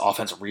of his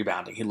offensive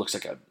rebounding. He looks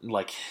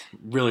like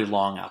really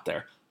long out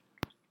there.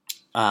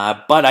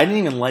 But I didn't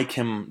even like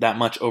him that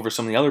much over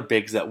some of the other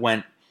bigs that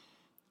went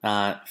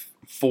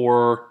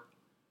 4,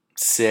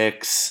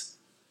 6,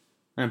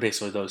 and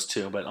basically those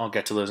two, but I'll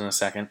get to those in a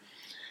second.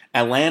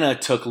 Atlanta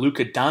took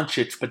Luka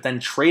Doncic, but then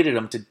traded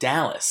him to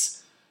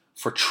Dallas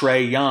for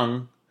Trae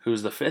Young,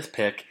 who's the 5th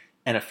pick,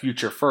 and a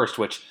future first,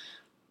 which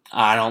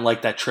I don't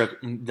like that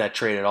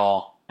trade at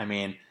all. I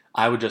mean,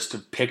 I would just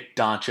have picked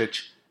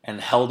Doncic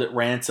and held it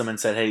ransom and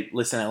said, hey,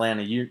 listen,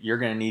 Atlanta, you're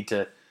going to need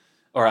to,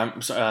 or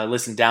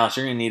listen, Dallas,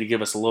 you're going to need to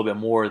give us a little bit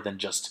more than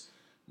just,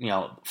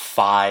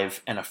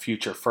 5 and a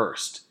future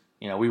first.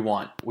 We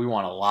want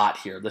a lot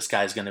here. This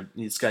guy's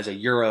a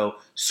Euro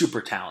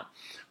super talent.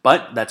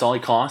 But that's all he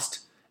cost.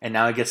 And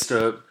now he gets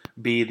to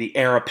be the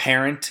heir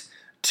apparent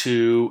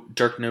to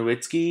Dirk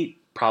Nowitzki,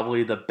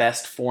 probably the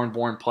best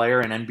foreign-born player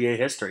in NBA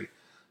history.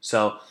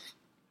 So,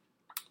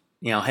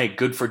 hey,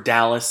 good for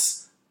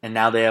Dallas. And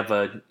now they have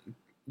a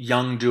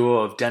young duo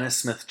of Dennis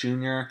Smith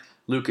Jr.,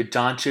 Luka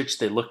Doncic.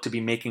 They look to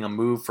be making a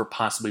move for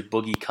possibly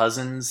Boogie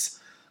Cousins.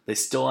 They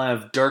still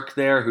have Dirk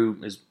there, who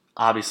is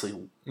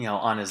obviously,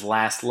 on his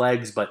last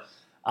legs, but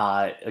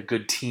a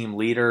good team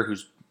leader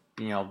who's,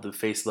 the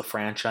face of the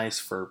franchise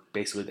for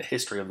basically the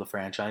history of the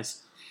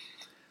franchise.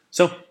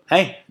 So,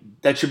 hey,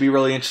 that should be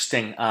really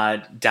interesting,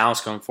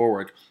 Dallas going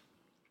forward.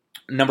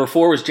 Number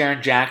 4 was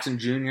Jaren Jackson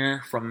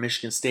Jr. from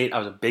Michigan State. I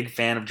was a big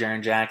fan of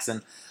Jaren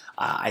Jackson.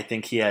 I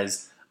think he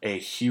has a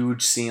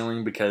huge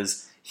ceiling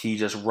because he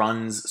just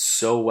runs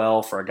so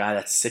well for a guy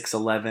that's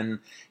 6'11".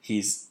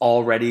 He's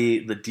already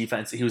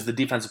he was the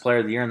defensive player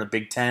of the year in the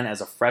Big Ten as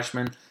a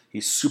freshman.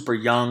 He's super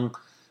young.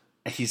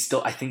 I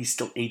think he's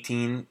still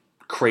 18.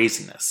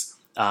 Craziness.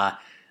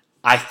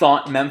 I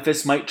thought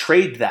Memphis might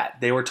trade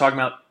that. They were talking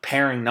about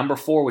pairing number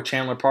 4 with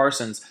Chandler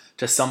Parsons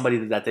to somebody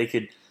that they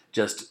could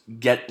just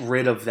get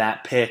rid of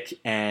that pick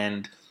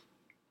and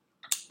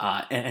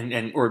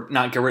or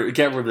not get rid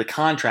of the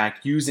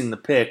contract using the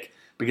pick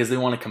because they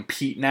want to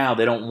compete now.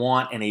 They don't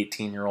want an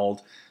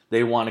 18-year-old.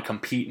 They want to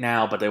compete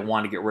now, but they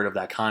want to get rid of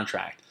that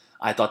contract.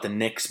 I thought the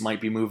Knicks might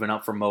be moving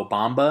up for Mo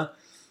Bamba.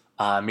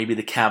 Maybe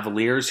the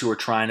Cavaliers, who are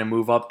trying to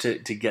move up to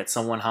get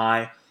someone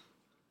high.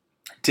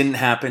 Didn't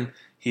happen.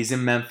 He's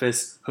in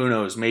Memphis. Who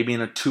knows? Maybe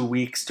in 2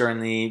 weeks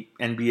during the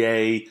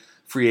NBA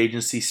free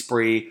agency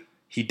spree,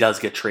 he does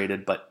get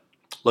traded, but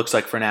looks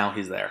like for now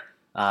he's there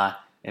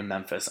in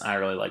Memphis. I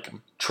really like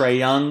him. Trae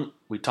Young,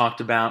 we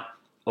talked about.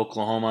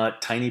 Oklahoma,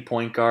 tiny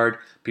point guard.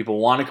 People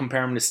want to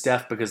compare him to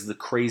Steph because of the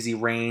crazy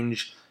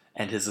range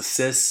and his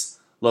assists.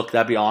 Look,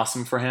 that'd be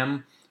awesome for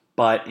him.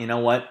 But you know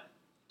what?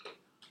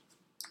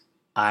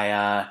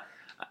 I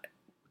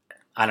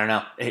don't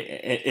know.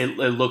 It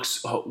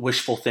looks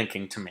wishful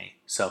thinking to me.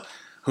 So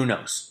who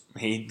knows?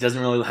 He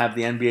doesn't really have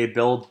the NBA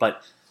build,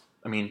 but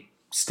I mean,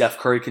 Steph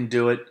Curry can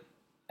do it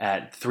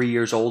at 3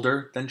 years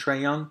older than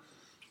Trae Young.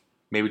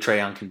 Maybe Trae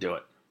Young can do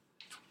it.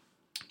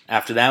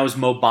 After that was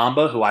Mo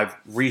Bamba, who I've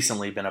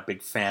recently been a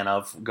big fan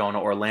of, going to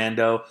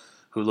Orlando,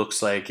 who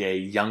looks like a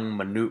young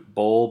Manute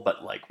Bol,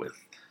 but like with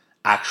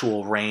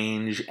actual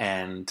range,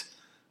 and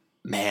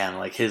man,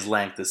 like his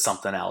length is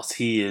something else.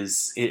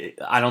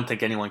 I don't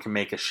think anyone can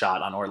make a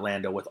shot on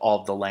Orlando with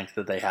all the length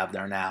that they have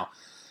there now.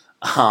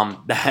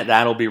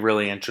 That'll be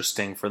really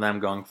interesting for them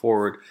going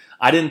forward.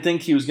 I didn't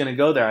think he was going to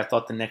go there. I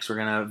thought the Knicks were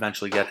going to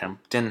eventually get him.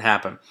 Didn't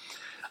happen.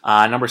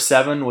 Number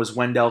 7 was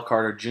Wendell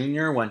Carter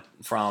Jr., went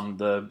from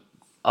the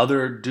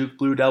other Duke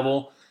Blue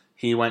Devil.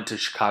 He went to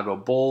Chicago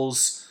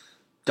Bulls.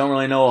 Don't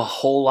really know a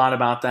whole lot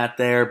about that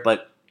there,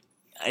 but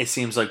it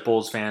seems like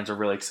Bulls fans are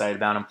really excited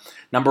about him.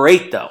 Number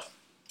 8, though,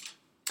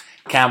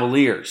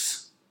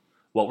 Cavaliers.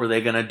 What were they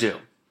going to do?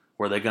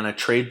 Were they going to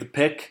trade the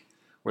pick?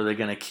 Were they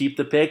going to keep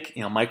the pick?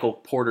 You know, Michael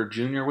Porter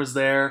Jr. was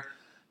there.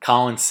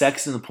 Colin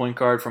Sexton, the point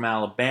guard from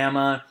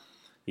Alabama.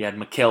 You had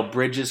Mikal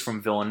Bridges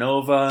from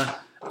Villanova.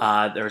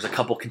 There was a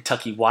couple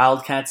Kentucky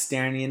Wildcats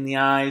staring you in the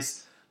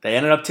eyes. They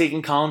ended up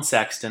taking Colin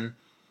Sexton.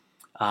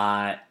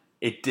 I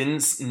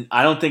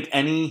don't think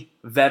any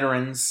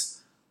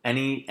veterans,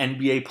 any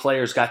NBA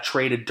players got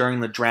traded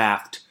during the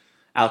draft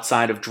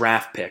outside of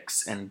draft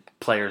picks and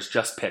players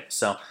just picked.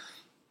 So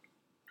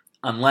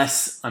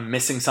unless I'm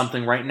missing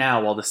something right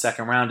now while the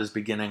second round is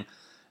beginning,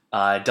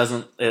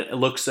 it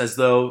looks as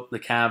though the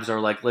Cavs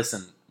are like,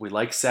 listen, we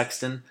like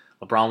Sexton.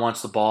 LeBron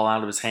wants the ball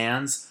out of his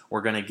hands.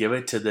 We're going to give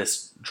it to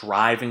this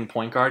driving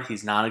point guard.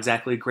 He's not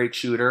exactly a great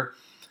shooter.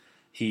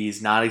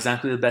 He's not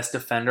exactly the best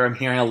defender. I'm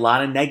hearing a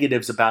lot of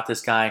negatives about this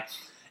guy,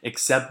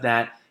 except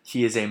that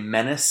he is a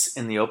menace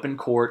in the open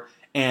court.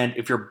 And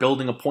if you're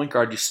building a point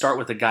guard, you start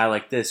with a guy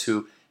like this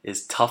who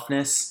is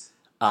toughness.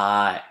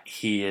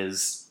 He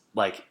is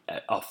like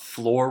a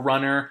floor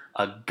runner,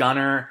 a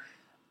gunner.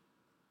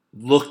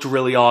 Looked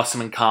really awesome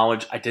in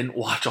college. I didn't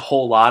watch a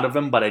whole lot of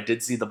him, but I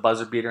did see the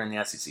buzzer beater in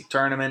the SEC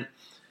tournament.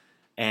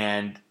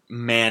 And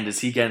man,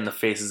 does he get in the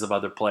faces of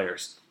other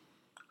players.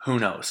 Who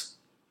knows?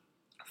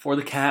 For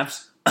the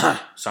Cavs,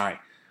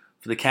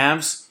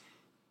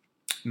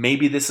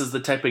 maybe this is the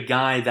type of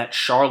guy that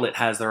Charlotte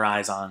has their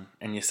eyes on.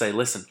 And you say,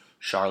 listen,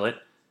 Charlotte,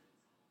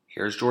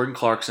 here's Jordan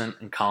Clarkson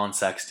and Colin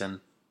Sexton.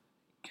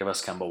 Give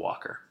us Kemba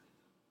Walker.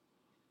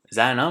 Is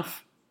that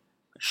enough?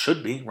 It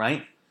should be,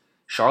 right?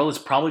 Charlotte's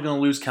probably going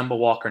to lose Kemba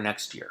Walker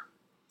next year.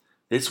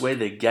 This way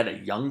they get a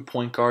young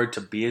point guard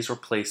to be his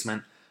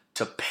replacement,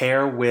 to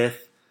pair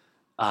with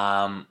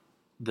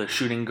the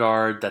shooting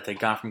guard that they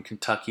got from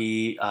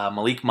Kentucky,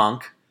 Malik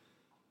Monk.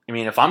 I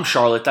mean, if I'm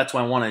Charlotte, that's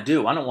what I want to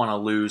do. I don't want to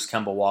lose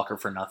Kemba Walker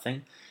for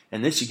nothing.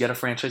 And this, you get a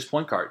franchise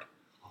point guard.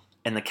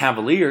 And the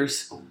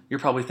Cavaliers, you're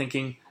probably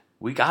thinking,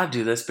 we got to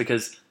do this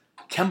because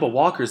Kemba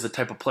Walker is the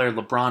type of player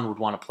LeBron would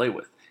want to play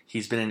with.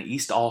 He's been an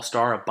East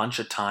All-Star a bunch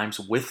of times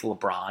with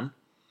LeBron.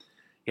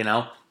 You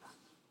know,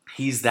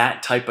 he's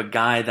that type of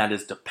guy that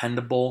is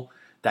dependable,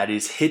 that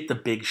is hit the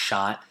big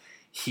shot.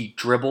 He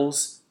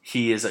dribbles.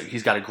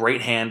 He's got a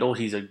great handle.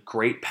 He's a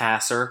great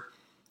passer.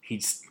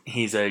 He's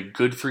a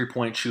good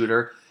three-point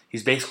shooter.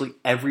 He's basically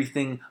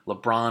everything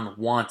LeBron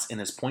wants in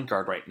his point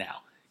guard right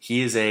now.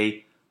 He is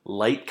a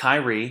light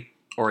Kyrie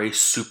or a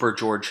super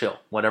George Hill,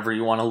 whatever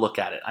you want to look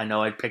at it. I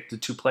know I picked the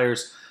two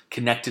players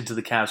connected to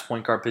the Cavs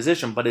point guard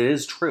position, but it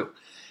is true.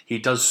 He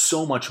does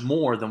so much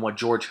more than what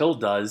George Hill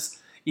does,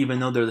 even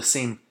though they're the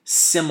same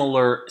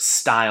similar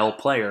style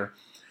player.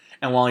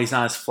 And while he's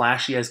not as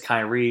flashy as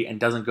Kyrie and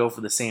doesn't go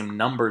for the same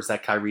numbers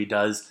that Kyrie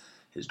does,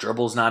 his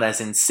dribble's not as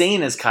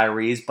insane as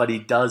Kyrie's, but he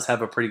does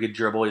have a pretty good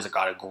dribble. He's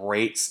got a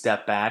great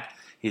step back.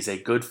 He's a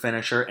good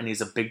finisher, and he's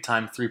a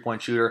big-time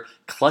three-point shooter,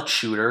 clutch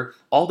shooter.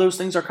 All those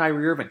things are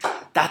Kyrie Irving.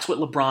 That's what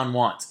LeBron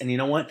wants. And you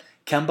know what?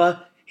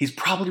 Kemba, he's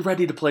probably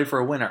ready to play for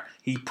a winner.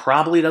 He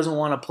probably doesn't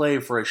want to play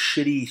for a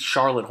shitty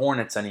Charlotte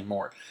Hornets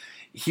anymore.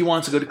 He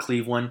wants to go to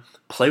Cleveland,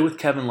 play with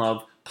Kevin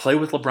Love, play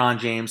with LeBron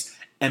James,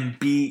 and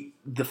be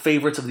the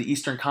favorites of the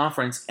Eastern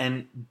Conference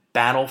and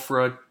battle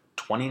for a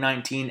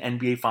 2019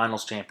 NBA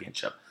Finals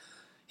championship.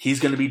 He's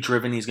going to be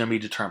driven. He's going to be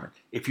determined.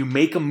 If you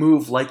make a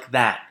move like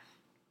that,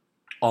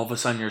 all of a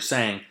sudden you're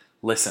saying,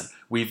 listen,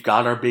 we've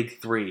got our big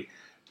three.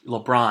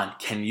 LeBron,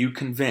 can you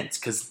convince?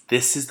 Because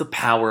this is the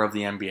power of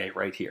the NBA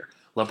right here.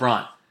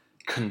 LeBron,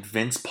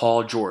 convince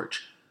Paul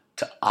George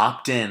to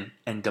opt in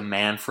and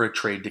demand for a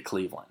trade to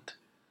Cleveland.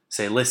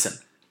 Say, listen,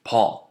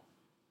 Paul,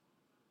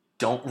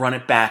 don't run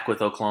it back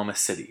with Oklahoma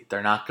City.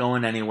 They're not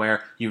going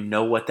anywhere. You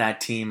know what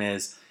that team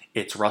is.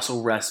 It's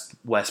Russell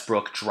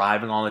Westbrook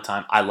driving all the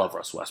time. I love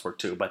Russell Westbrook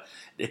too, but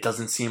it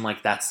doesn't seem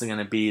like that's going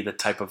to be the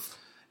type of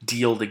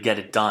deal to get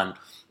it done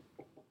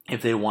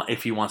if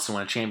he wants to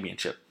win a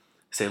championship.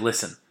 Say,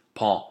 listen,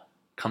 Paul,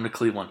 come to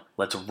Cleveland.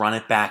 Let's run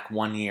it back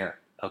 1 year,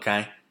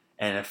 okay?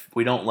 And if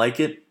we don't like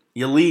it,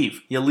 you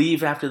leave. You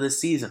leave after this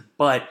season.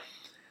 But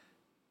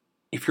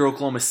if you're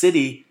Oklahoma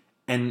City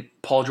and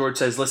Paul George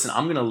says, listen,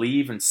 I'm going to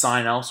leave and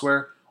sign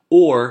elsewhere,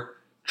 or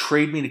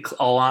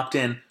I'll opt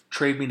in,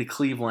 trade me to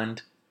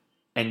Cleveland,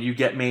 and you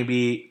get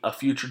maybe a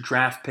future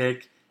draft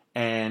pick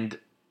and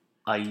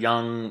a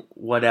young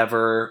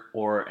whatever,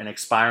 or an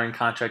expiring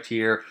contract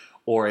here,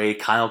 or a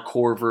Kyle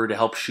Korver to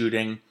help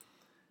shooting.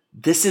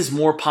 This is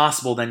more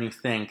possible than you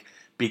think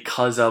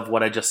because of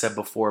what I just said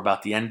before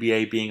about the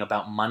NBA being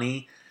about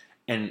money.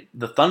 And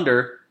the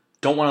Thunder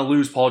don't want to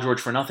lose Paul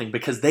George for nothing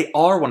because they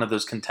are one of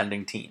those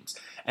contending teams.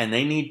 And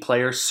they need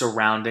players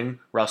surrounding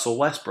Russell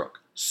Westbrook.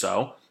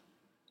 So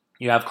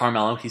you have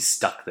Carmelo, he's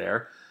stuck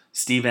there.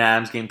 Steven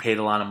Adams getting paid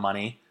a lot of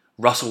money.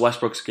 Russell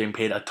Westbrook's getting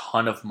paid a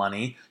ton of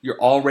money. You're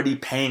already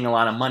paying a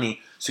lot of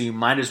money, so you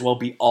might as well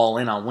be all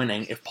in on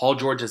winning. If Paul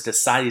George has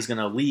decided he's going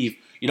to leave,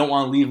 you don't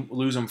want to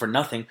lose him for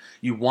nothing.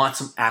 You want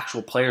some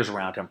actual players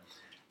around him.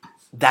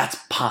 That's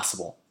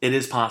possible. It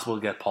is possible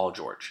to get Paul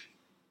George.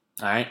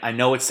 All right. I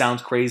know it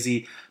sounds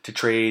crazy to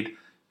trade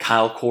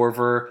Kyle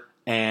Korver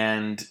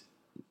and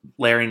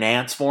Larry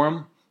Nance for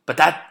him, but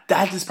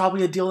that is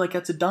probably a deal that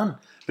gets it done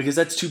because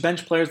that's two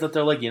bench players that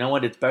they're like, you know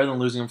what, it's better than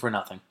losing him for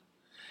nothing.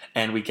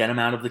 And we get him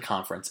out of the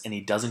conference, and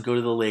he doesn't go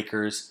to the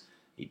Lakers.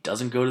 He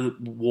doesn't go to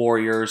the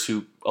Warriors,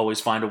 who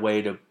always find a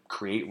way to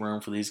create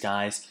room for these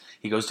guys.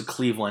 He goes to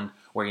Cleveland,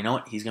 where, you know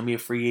what, he's going to be a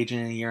free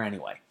agent in a year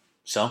anyway.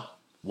 So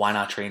why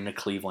not trade him to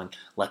Cleveland,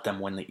 let them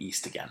win the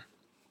East again?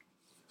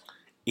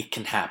 It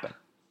can happen.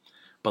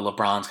 But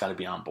LeBron's got to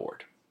be on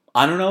board.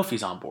 I don't know if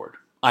he's on board.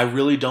 I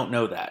really don't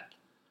know that.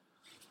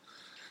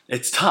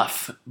 It's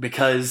tough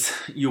because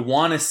you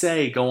want to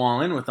say go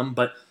all in with him,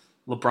 but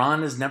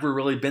LeBron has never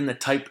really been the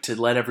type to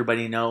let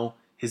everybody know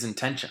his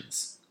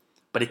intentions.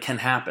 But it can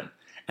happen.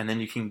 And then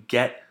you can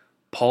get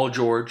Paul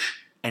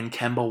George and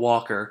Kemba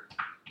Walker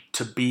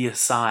to be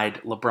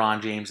aside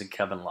LeBron James and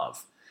Kevin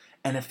Love.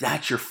 And if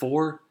that's your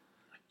four,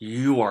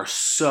 you are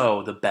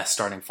so the best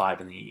starting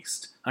five in the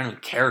East. I don't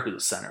even care who the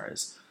center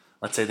is.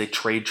 Let's say they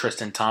trade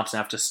Tristan Thompson,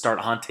 have to start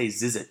Ante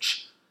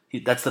Zizic.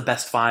 That's the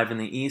best five in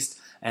the East,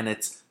 and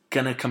it's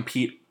going to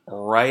compete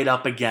right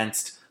up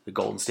against the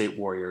Golden State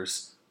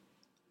Warriors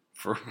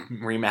for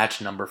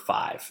rematch number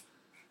 5.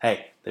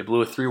 Hey, they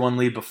blew a 3-1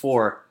 lead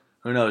before.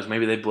 Who knows?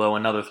 Maybe they blow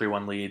another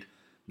 3-1 lead.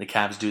 The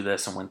Cavs do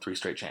this and win 3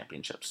 straight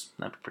championships.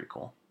 That'd be pretty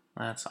cool.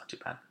 That's not too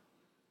bad.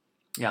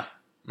 Yeah.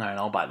 All right,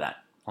 I'll buy that.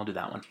 I'll do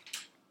that one.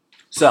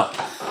 So,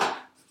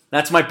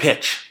 that's my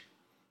pitch.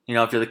 You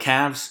know, if you're the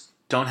Cavs,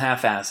 don't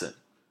half-ass it.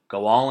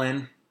 Go all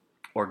in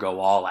or go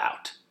all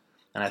out.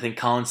 And I think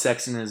Colin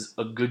Sexton is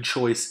a good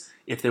choice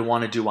if they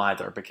want to do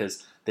either,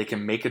 because they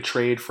can make a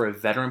trade for a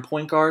veteran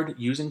point guard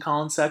using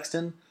Colin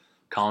Sexton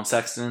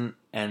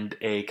and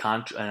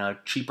a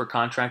cheaper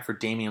contract for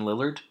Damian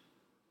Lillard.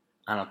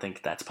 I don't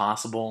think that's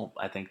possible.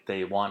 I think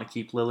they want to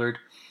keep Lillard,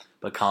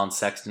 but Colin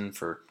Sexton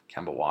for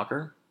Kemba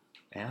Walker,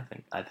 yeah,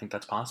 I think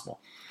that's possible.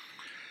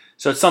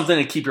 So it's something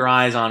to keep your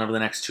eyes on over the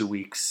next 2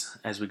 weeks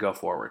as we go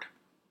forward.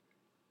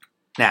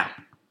 Now,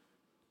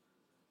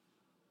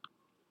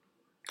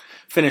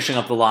 finishing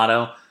up the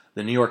lotto,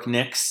 the New York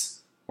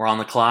Knicks were on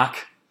the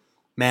clock.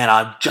 Man,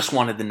 I just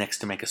wanted the Knicks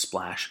to make a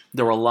splash.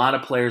 There were a lot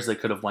of players they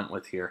could have went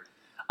with here.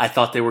 I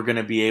thought they were going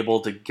to be able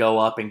to go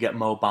up and get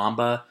Mo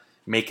Bamba,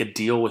 make a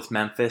deal with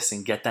Memphis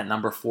and get that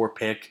number 4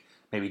 pick,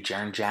 maybe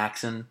Jaren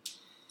Jackson,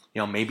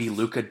 maybe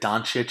Luka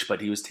Doncic, but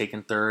he was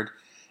taken third.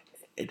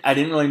 I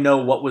didn't really know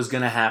what was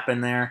going to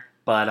happen there,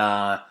 but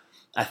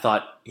I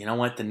thought, you know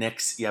what, the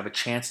Knicks, you have a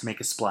chance to make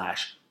a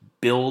splash.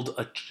 Build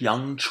a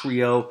young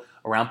trio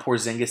around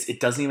Porzingis. It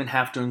doesn't even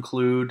have to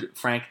include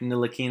Frank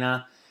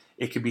Ntilikina.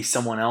 It could be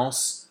someone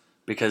else,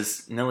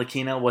 because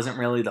Ntilikina wasn't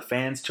really the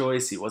fans'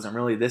 choice. He wasn't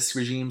really this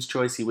regime's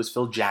choice. He was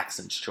Phil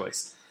Jackson's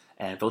choice,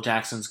 and Phil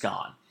Jackson's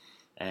gone.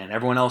 And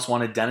everyone else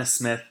wanted Dennis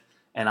Smith,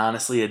 and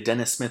honestly, a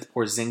Dennis Smith,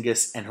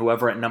 Porzingis, and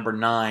whoever at number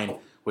 9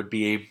 would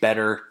be a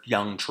better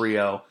young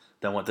trio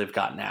than what they've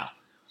got now.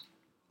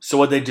 So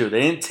what they do?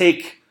 They didn't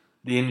take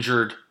the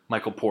injured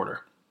Michael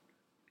Porter.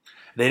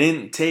 They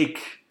didn't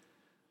take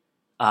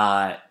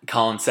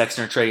Colin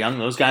Sexton or Trae Young.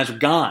 Those guys were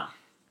gone.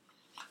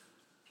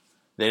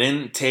 They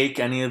didn't take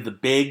any of the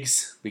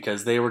bigs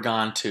because they were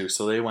gone too.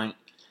 So they went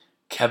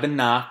Kevin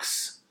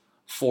Knox,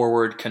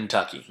 forward,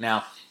 Kentucky.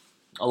 Now,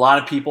 a lot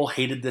of people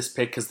hated this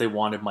pick because they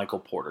wanted Michael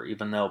Porter,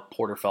 even though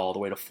Porter fell all the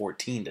way to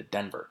 14 to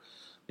Denver.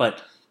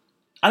 But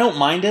I don't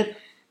mind it.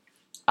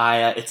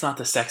 It's not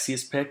the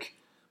sexiest pick,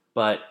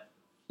 but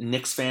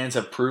Knicks fans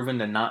have proven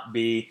to not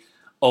be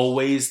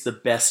always the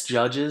best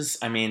judges.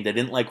 I mean, they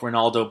didn't like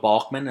Ronaldo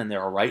Balkman, and they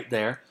were right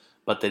there,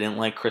 but they didn't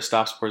like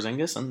Kristaps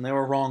Porzingis, and they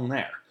were wrong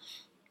there.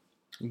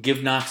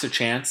 Give Knox a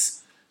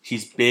chance.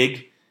 He's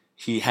big.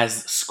 He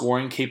has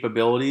scoring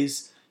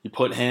capabilities. You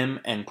put him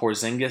and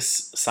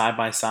Porzingis side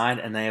by side,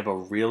 and they have a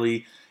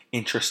really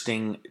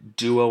interesting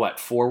duo at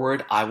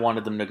forward. I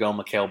wanted them to go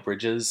Mikal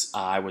Bridges.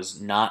 I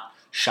was not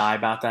shy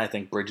about that. I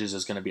think Bridges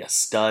is going to be a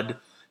stud.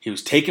 He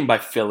was taken by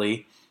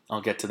Philly.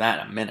 I'll get to that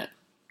in a minute.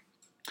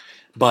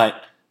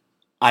 But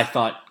I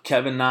thought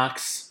Kevin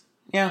Knox,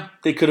 yeah,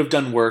 they could have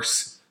done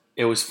worse.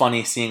 It was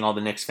funny seeing all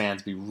the Knicks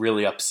fans be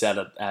really upset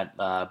at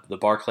the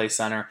Barclays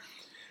Center.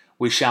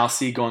 We shall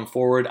see going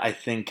forward. I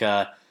think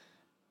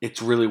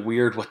it's really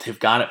weird what they've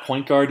got at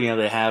point guard.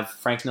 They have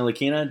Frank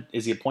Ntilikina.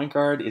 Is he a point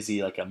guard? Is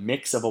he like a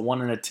mix of a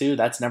 1 and a 2?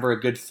 That's never a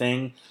good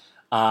thing.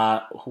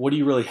 What do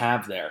you really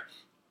have there?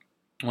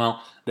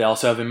 Well, they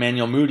also have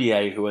Emmanuel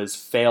Mudiay, who has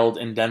failed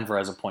in Denver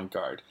as a point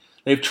guard.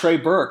 They have Trey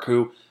Burke,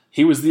 who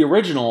he was the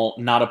original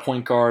not a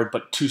point guard,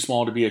 but too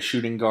small to be a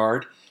shooting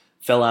guard.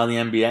 Fell out of the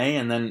NBA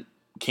and then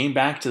came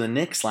back to the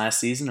Knicks last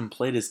season and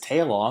played his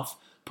tail off,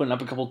 putting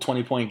up a couple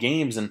 20-point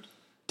games, and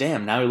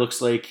damn, now he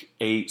looks like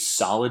a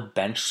solid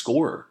bench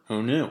scorer.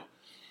 Who knew?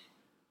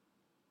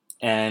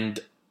 And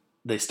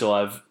they still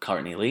have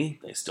Courtney Lee.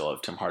 They still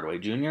have Tim Hardaway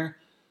Jr.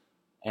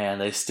 And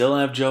they still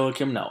have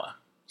Joakim Noah.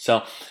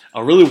 So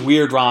a really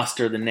weird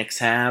roster the Knicks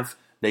have.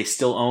 They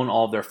still own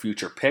all their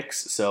future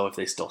picks. So if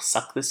they still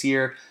suck this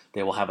year,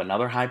 they will have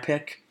another high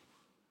pick.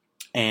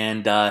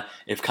 And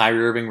if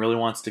Kyrie Irving really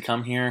wants to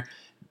come here,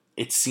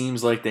 it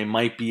seems like they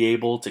might be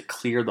able to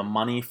clear the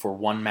money for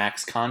one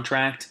max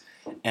contract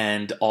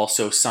and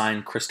also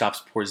sign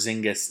Kristaps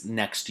Porzingis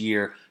next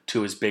year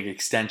to his big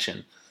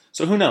extension.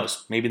 So who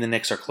knows? Maybe the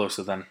Knicks are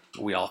closer than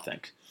we all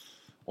think.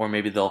 Or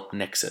maybe they'll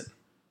nix it.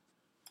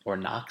 Or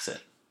Knox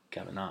it.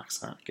 Kevin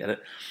Knox, huh? Get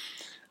it?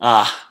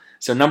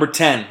 So number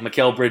 10,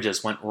 Mikal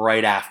Bridges went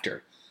right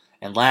after.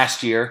 And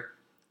last year,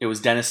 it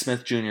was Dennis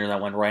Smith Jr.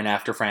 that went right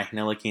after Frank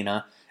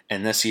Ntilikina.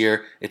 And this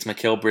year, it's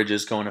Mikal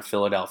Bridges going to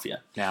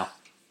Philadelphia. Now,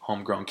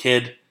 homegrown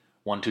kid,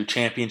 won 2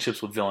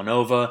 championships with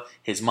Villanova.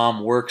 His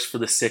mom works for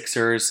the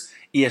Sixers.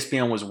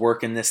 ESPN was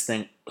working this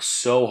thing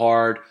so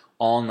hard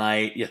all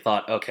night. You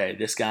thought, okay,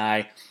 this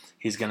guy,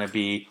 he's going to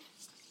be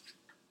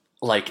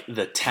like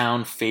the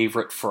town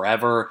favorite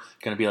forever.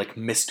 Going to be like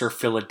Mr.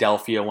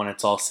 Philadelphia when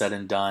it's all said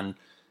and done.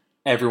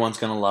 Everyone's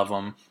going to love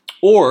him.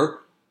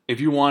 Or if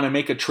you want to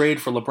make a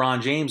trade for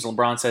LeBron James,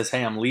 LeBron says,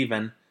 hey, I'm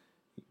leaving.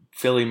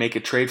 Philly, make a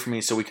trade for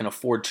me so we can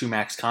afford 2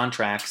 max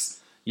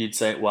contracts. You'd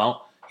say,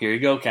 well, here you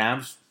go,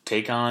 Cavs.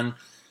 Take on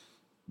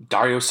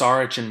Dario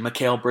Saric and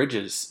Mikal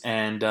Bridges.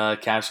 And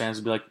Cavs fans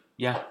would be like,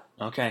 yeah,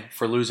 okay.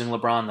 For losing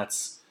LeBron,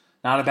 that's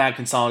not a bad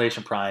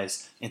consolidation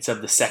prize instead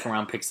of the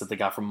second-round picks that they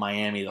got from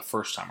Miami the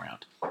first time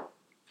around.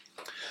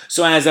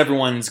 So as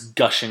everyone's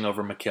gushing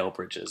over Mikal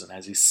Bridges and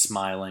as he's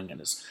smiling and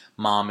his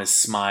mom is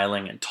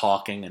smiling and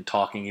talking,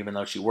 even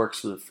though she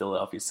works for the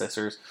Philadelphia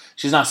Sixers,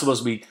 she's not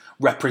supposed to be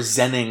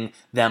representing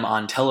them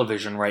on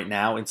television right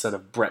now instead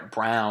of Brett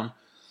Brown.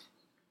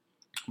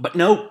 But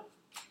no.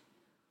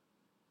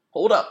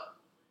 Hold up.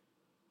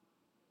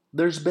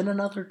 There's been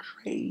another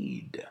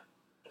trade.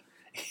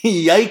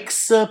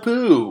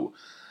 Yikes-a-poo.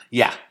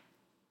 Yeah.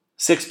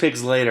 6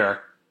 picks later,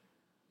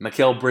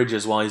 Mikal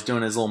Bridges, while he's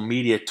doing his little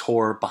media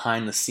tour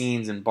behind the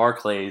scenes in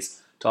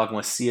Barclays, talking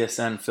with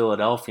CSN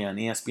Philadelphia and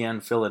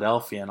ESPN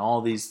Philadelphia and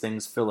all these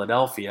things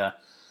Philadelphia,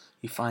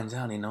 he finds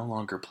out he no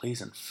longer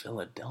plays in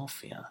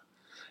Philadelphia.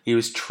 He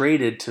was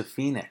traded to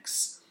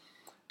Phoenix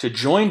to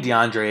join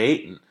DeAndre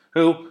Ayton,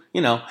 who,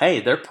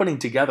 hey, they're putting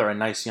together a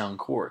nice young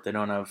core. They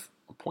don't have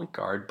a point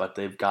guard, but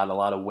they've got a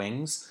lot of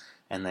wings,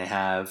 and they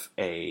have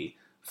a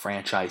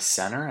franchise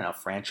center and a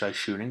franchise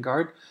shooting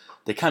guard.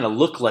 They kind of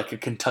look like a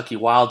Kentucky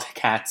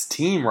Wildcats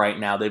team right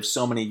now. They have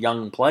so many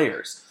young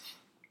players.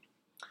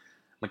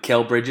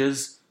 Mikal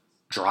Bridges,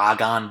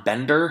 Dragan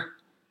Bender,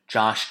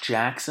 Josh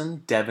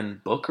Jackson,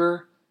 Devin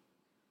Booker,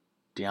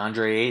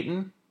 DeAndre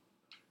Ayton.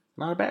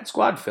 Not a bad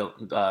squad,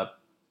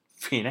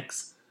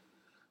 Phoenix.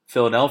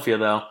 Philadelphia,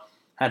 though,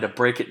 had to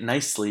break it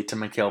nicely to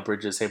Mikal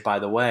Bridges. Hey, by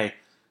the way,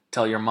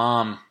 tell your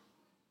mom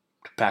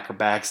to pack her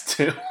bags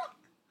too.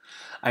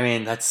 I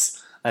mean,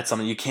 that's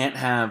something. You can't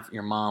have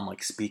your mom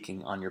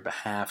speaking on your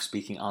behalf,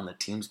 speaking on the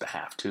team's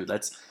behalf too.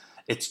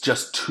 It's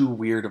just too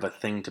weird of a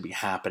thing to be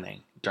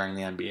happening during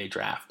the NBA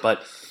draft.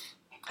 But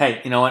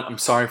hey, you know what? I'm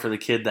sorry for the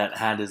kid that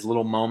had his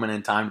little moment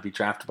in time to be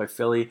drafted by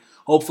Philly.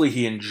 Hopefully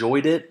he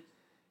enjoyed it.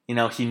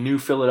 He knew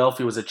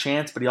Philadelphia was a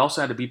chance, but he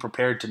also had to be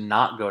prepared to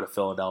not go to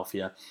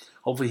Philadelphia.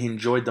 Hopefully he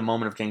enjoyed the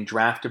moment of getting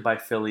drafted by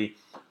Philly.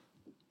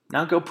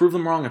 Now go prove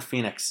them wrong in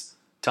Phoenix.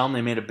 Tell them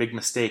they made a big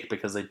mistake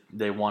because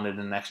they wanted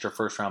an extra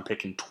first-round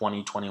pick in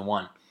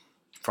 2021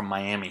 from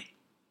Miami.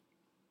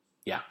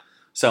 Yeah.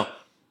 So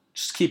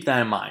just keep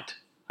that in mind.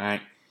 All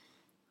right?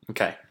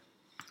 Okay.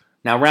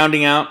 Now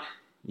rounding out,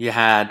 you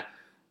had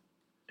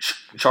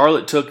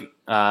Charlotte took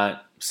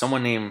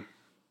someone named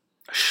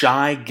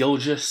Shai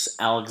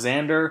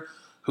Gilgeous-Alexander,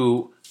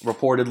 who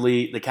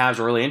reportedly the Cavs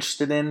were really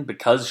interested in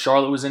because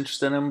Charlotte was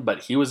interested in him,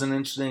 but he wasn't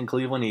interested in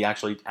Cleveland. He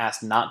actually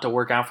asked not to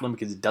work out for them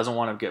because he doesn't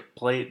want to get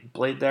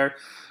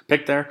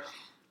picked there.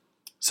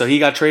 So he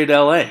got traded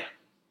to LA.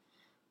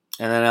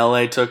 And then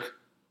LA took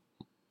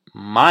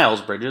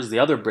Miles Bridges, the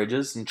other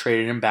Bridges, and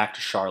traded him back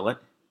to Charlotte.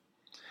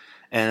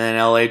 And then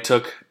LA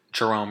took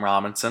Jerome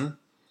Robinson.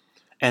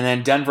 And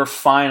then Denver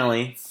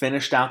finally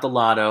finished out the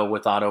lotto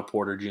with Otto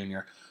Porter Jr.,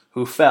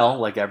 who fell,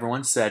 like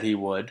everyone said he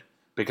would,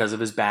 because of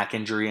his back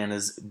injury and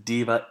his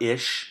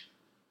diva-ish,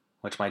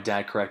 which my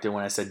dad corrected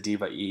when I said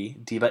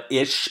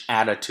diva-ish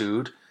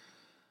attitude.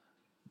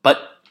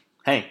 But,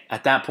 hey,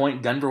 at that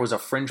point, Denver was a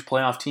fringe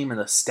playoff team in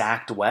the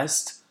stacked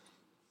West.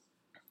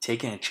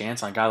 Taking a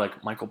chance on a guy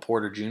like Michael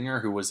Porter Jr.,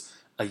 who was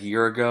a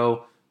year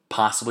ago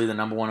possibly the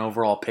number 1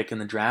 overall pick in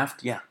the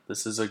draft, yeah,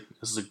 this is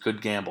a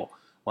good gamble.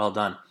 Well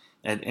done.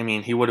 And I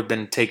mean, he would have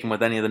been taken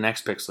with any of the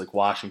next picks, like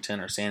Washington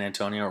or San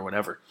Antonio or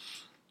whatever.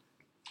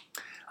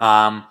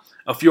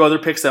 A few other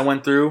picks that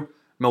went through.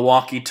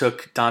 Milwaukee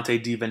took Dante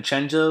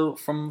DiVincenzo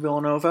from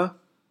Villanova.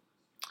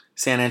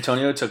 San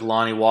Antonio took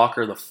Lonnie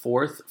Walker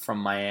IV from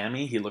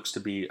Miami. He looks to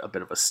be a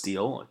bit of a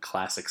steal, a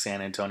classic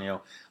San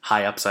Antonio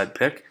high upside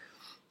pick.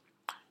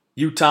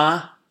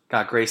 Utah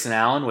got Grayson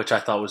Allen, which I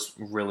thought was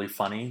really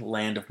funny.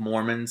 Land of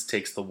Mormons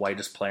takes the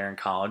whitest player in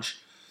college.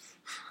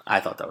 I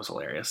thought that was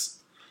hilarious.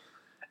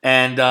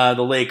 And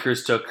the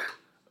Lakers took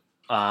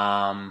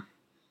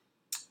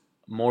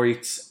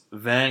Moritz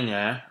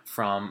Wagner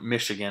from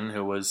Michigan,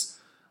 who was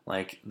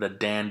like the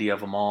dandy of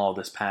them all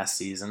this past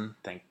season.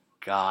 Thank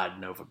God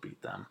Nova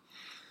beat them.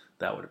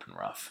 That would have been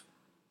rough.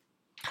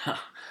 I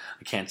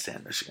can't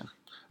stand Michigan.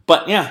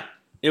 But yeah,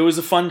 it was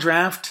a fun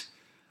draft.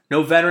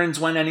 No veterans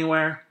went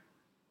anywhere.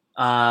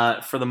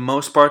 For the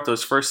most part,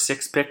 those first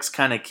 6 picks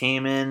kind of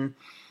came in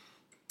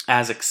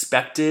as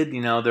expected.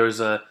 You know,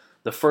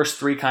 the first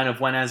 3 kind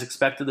of went as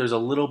expected. There's a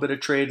little bit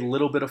of trade, a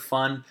little bit of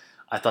fun.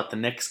 I thought the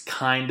Knicks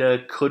kind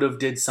of could have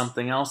did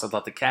something else. I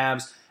thought the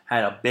Cavs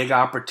had a big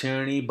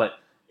opportunity, but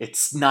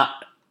it's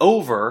not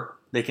over.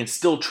 They can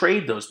still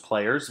trade those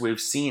players. We've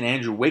seen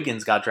Andrew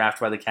Wiggins got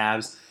drafted by the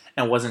Cavs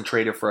and wasn't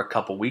traded for a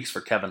couple weeks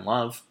for Kevin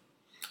Love.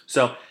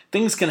 So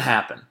things can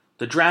happen.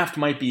 The draft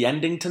might be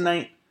ending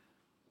tonight,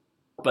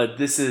 but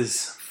this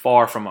is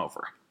far from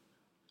over.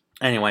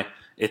 Anyway,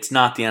 it's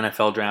not the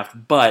NFL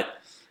draft,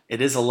 but it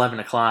is 11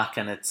 o'clock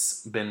and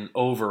it's been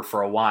over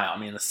for a while. I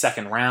mean, the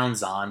second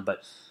round's on,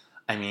 but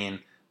I mean,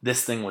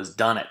 this thing was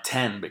done at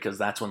 10 because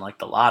that's when like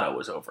the lotto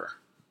was over.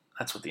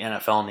 That's what the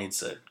NFL needs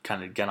to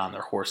kind of get on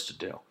their horse to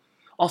do.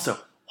 Also,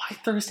 why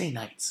Thursday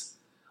nights?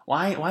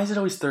 Why is it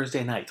always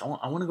Thursday nights? I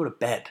want to go to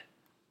bed.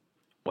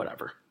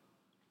 Whatever.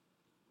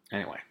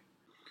 Anyway.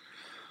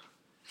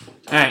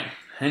 All right.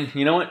 And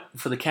you know what?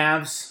 For the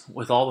Cavs,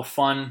 with all the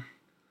fun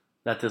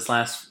that this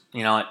last,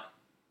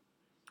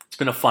 it's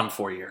been a fun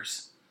 4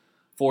 years.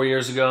 4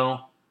 years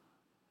ago,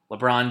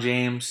 LeBron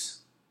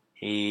James,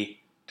 he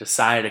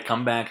decided to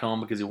come back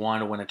home because he wanted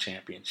to win a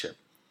championship.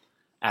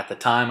 At the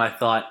time, I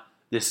thought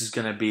this is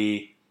going to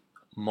be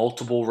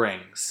multiple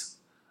rings.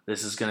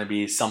 This is going to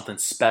be something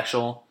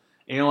special.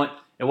 And you know what?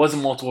 It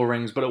wasn't multiple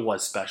rings, but it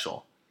was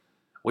special.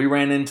 We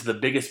ran into the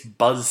biggest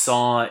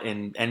buzzsaw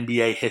in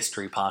NBA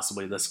history,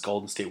 possibly, this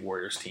Golden State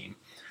Warriors team.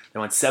 They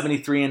went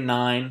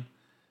 73-9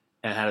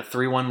 and had a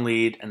 3-1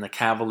 lead, and the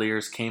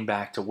Cavaliers came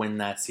back to win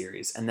that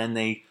series. And then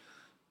they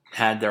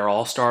had their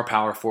all-star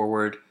power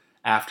forward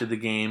after the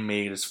game,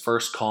 made his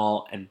first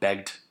call, and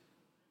begged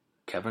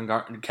Kevin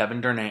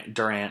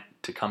Durant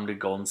to come to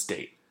Golden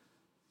State.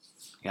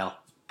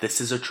 This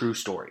is a true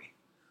story.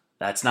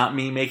 That's not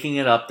me making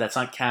it up. That's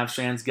not Cavs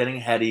fans getting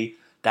heady.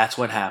 That's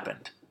what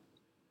happened.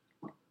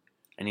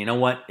 And you know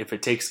what? If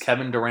it takes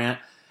Kevin Durant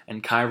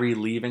and Kyrie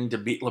leaving to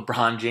beat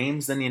LeBron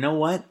James, then you know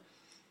what?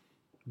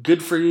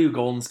 Good for you,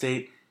 Golden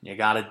State. You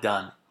got it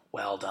done.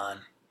 Well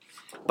done.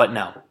 But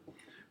no.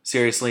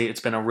 Seriously,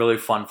 it's been a really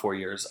fun 4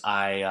 years.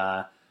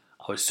 I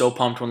was so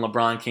pumped when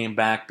LeBron came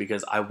back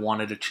because I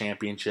wanted a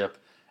championship,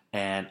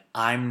 and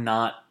I'm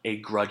not a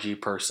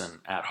grudgy person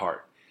at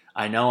heart.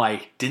 I know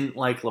I didn't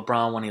like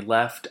LeBron when he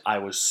left. I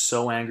was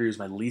so angry. He was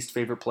my least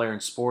favorite player in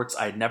sports.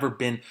 I had never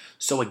been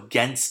so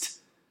against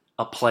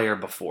a player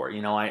before.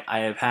 I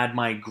have had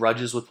my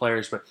grudges with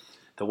players, but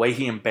the way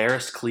he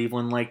embarrassed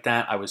Cleveland like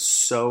that, I was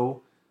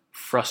so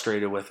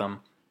frustrated with him.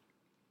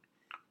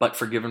 But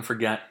forgive and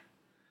forget.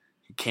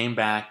 He came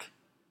back.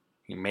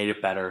 He made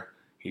it better.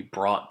 He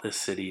brought this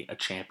city a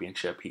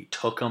championship. He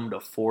took them to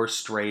 4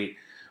 straight.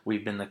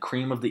 We've been the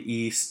cream of the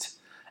East.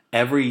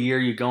 Every year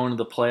you go into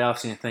the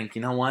playoffs and you think,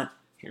 you know what?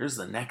 Here's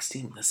the next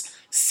team, this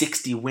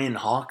 60-win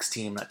Hawks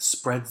team that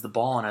spreads the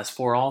ball and has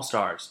 4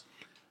 All-Stars.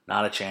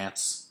 Not a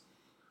chance.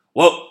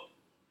 Whoa!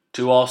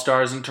 2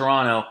 All-Stars in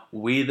Toronto.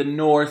 We the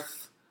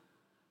North.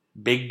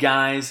 Big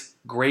guys,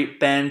 great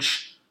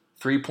bench,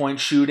 3-point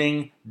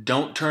shooting,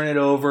 don't turn it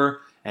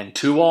over, and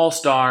 2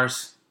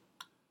 All-Stars.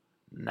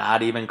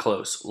 Not even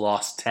close.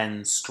 Lost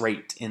 10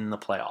 straight in the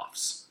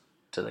playoffs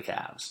to the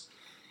Cavs.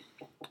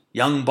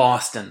 Young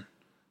Boston,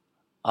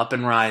 up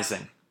and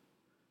rising.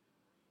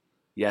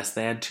 Yes,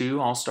 they had 2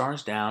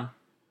 All-Stars down.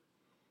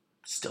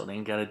 Still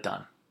didn't get it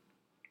done.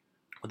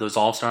 Would those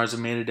All-Stars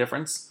have made a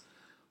difference?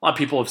 A lot of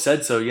people have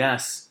said so,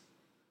 yes.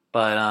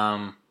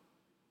 But,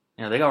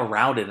 they got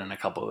routed in a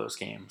couple of those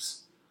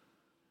games.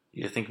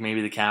 You think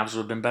maybe the Cavs would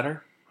have been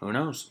better? Who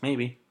knows?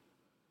 Maybe.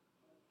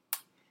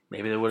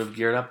 Maybe they would have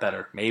geared up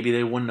better. Maybe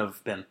they wouldn't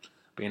have been.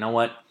 But you know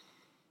what?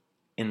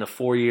 In the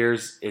 4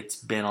 years, it's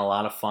been a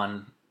lot of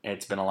fun.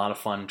 It's been a lot of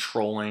fun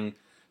trolling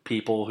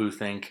people who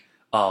think,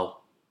 oh,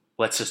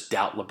 let's just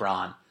doubt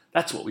LeBron.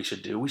 That's what we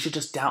should do. We should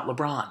just doubt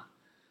LeBron.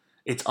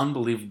 It's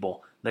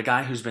unbelievable. The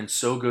guy who's been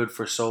so good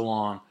for so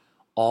long,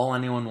 all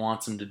anyone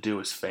wants him to do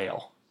is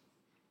fail.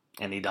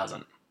 And he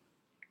doesn't.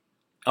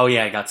 Oh,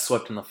 yeah, he got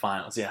swept in the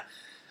finals. Yeah.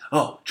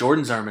 Oh,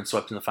 Jordan's never been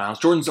swept in the finals.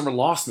 Jordan's never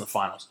lost in the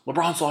finals.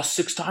 LeBron's lost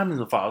 6 times in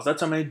the finals.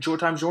 That's how many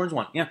times Jordan's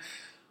won. Yeah.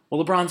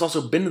 Well, LeBron's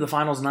also been to the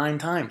finals 9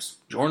 times.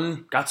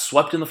 Jordan got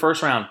swept in the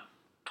first round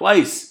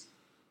twice.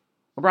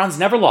 LeBron's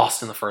never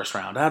lost in the first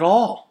round at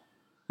all.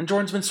 And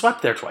Jordan's been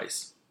swept there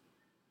twice.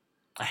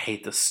 I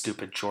hate this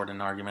stupid Jordan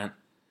argument.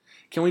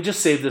 Can we just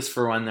save this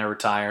for when they're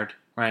retired,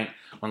 right?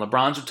 When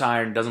LeBron's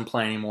retired and doesn't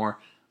play anymore,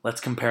 let's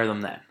compare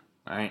them then,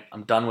 all right?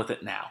 I'm done with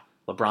it now.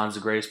 LeBron's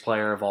the greatest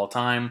player of all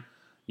time.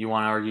 You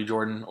want to argue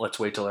Jordan? Let's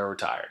wait till they're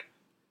retired.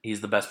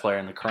 He's the best player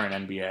in the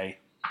current NBA.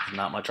 There's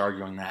not much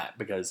arguing that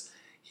because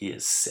he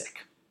is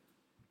sick.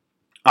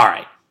 All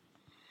right.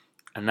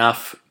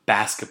 Enough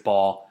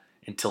basketball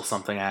until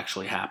something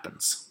actually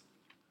happens.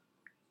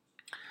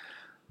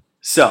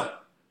 So,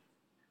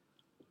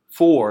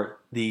 for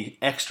the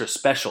extra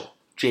special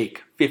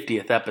Jake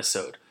 50th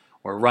episode,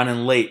 we're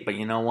running late, but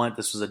you know what?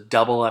 This was a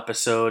double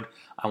episode.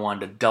 I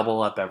wanted to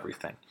double up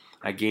everything.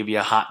 I gave you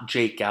a hot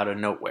Jake out of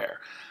nowhere.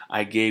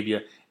 I gave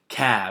you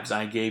Cavs.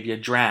 I gave you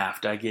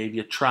Draft. I gave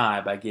you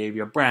Tribe. I gave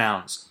you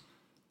Browns.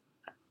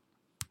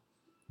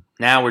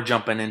 Now we're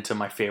jumping into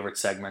my favorite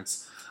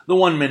segments, the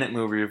 1-minute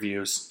movie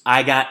reviews.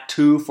 I got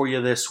 2 for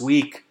you this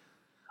week.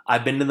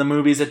 I've been to the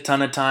movies a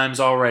ton of times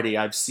already.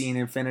 I've seen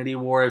Infinity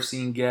War. I've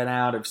seen Get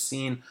Out. I've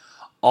seen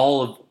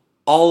all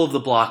of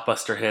the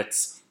blockbuster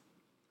hits.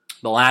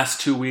 The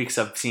last 2 weeks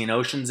I've seen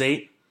Ocean's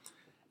 8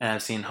 and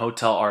I've seen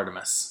Hotel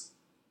Artemis.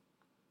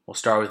 We'll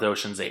start with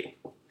Ocean's 8.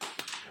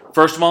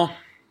 First of all,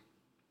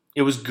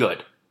 it was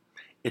good.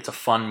 It's a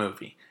fun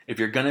movie. If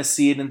you're going to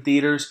see it in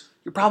theaters,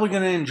 you're probably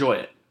going to enjoy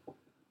it.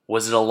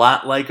 Was it a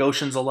lot like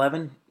Ocean's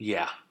 11?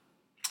 Yeah.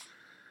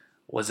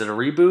 Was it a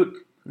reboot?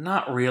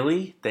 Not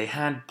really. They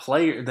had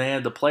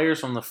the players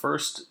from the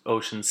first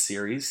Ocean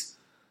series.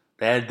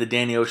 They had the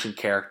Danny Ocean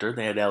character.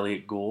 They had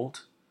Elliot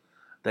Gould.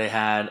 They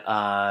had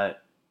I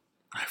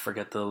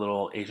forget the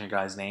little Asian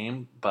guy's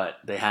name, but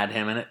they had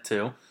him in it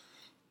too.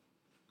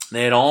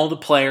 They had all the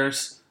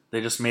players.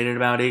 They just made it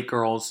about 8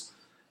 girls.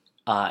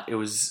 It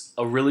was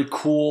a really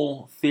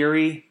cool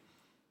theory,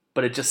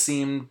 but it just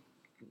seemed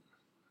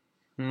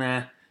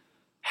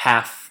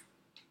half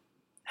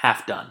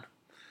done.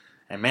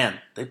 And man,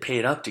 they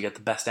paid up to get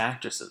the best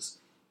actresses.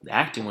 The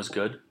acting was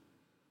good.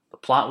 The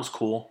plot was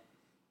cool.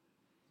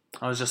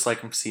 I was just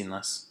like, I'm seeing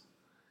this.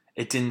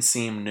 It didn't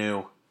seem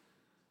new.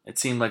 It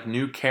seemed like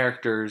new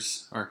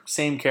characters, or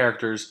same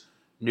characters,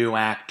 new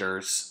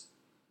actors,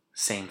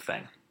 same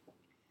thing.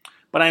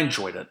 But I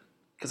enjoyed it,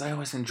 because I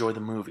always enjoy the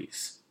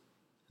movies.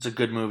 It's a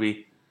good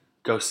movie.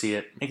 Go see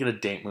it. Make it a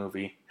date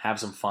movie. Have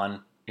some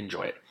fun.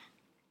 Enjoy it.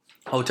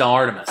 Hotel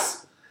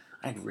Artemis.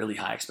 I had really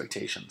high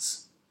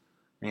expectations.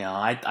 You know,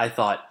 I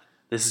thought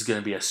this is going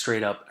to be a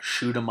straight up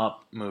shoot 'em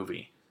up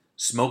movie.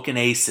 Smoking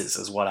aces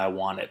is what I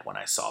wanted when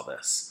I saw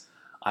this.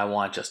 I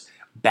want just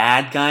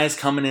bad guys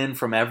coming in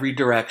from every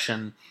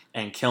direction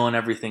and killing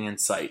everything in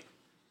sight.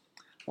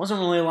 Wasn't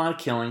really a lot of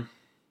killing.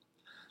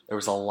 There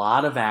was a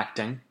lot of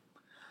acting.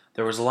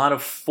 There was a lot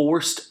of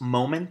forced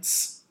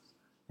moments.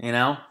 You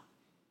know?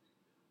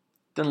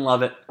 Didn't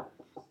love it.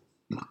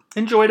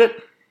 Enjoyed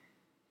it.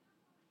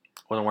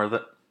 Wasn't worth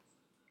it.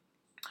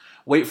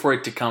 Wait for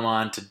it to come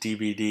on to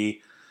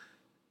DVD,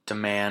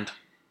 demand,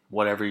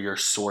 whatever your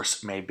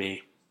source may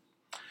be.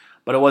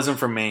 But it wasn't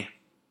for me.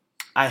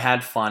 I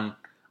had fun.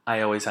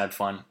 I always had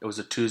fun. It was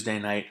a Tuesday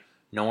night.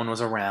 No one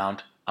was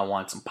around. I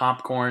wanted some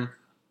popcorn.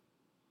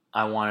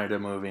 I wanted a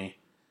movie.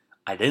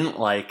 I didn't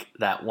like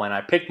that when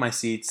I picked my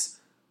seats,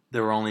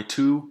 there were only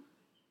 2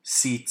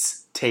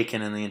 seats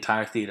taken in the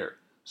entire theater.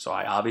 So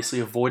I obviously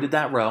avoided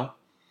that row.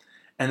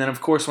 And then,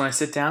 of course, when I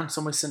sit down,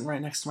 somebody's sitting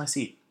right next to my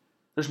seat.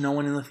 There's no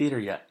one in the theater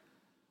yet.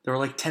 There were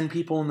like 10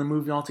 people in the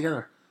movie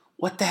altogether.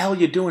 What the hell are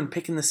you doing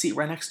picking the seat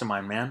right next to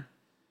mine, man?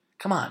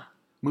 Come on.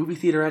 Movie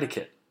theater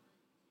etiquette.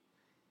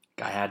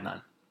 Guy had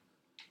none.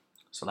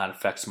 So that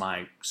affects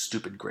my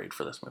stupid grade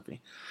for this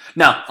movie.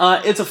 Now,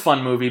 it's a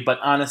fun movie, but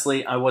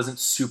honestly, I wasn't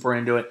super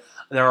into it.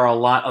 There are a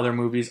lot of other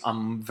movies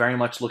I'm very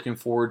much looking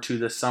forward to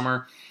this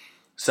summer.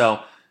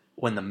 So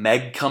when the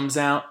Meg comes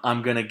out,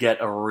 I'm going to get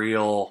a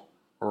real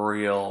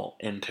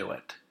into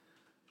it.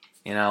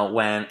 You know,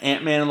 when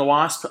Ant-Man and the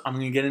Wasp, I'm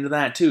going to get into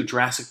that too.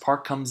 Jurassic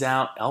Park comes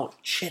out. Oh,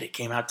 shit, it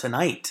came out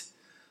tonight.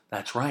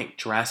 That's right.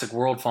 Jurassic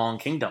World Fallen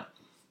Kingdom.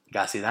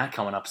 Got to see that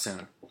coming up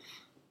soon.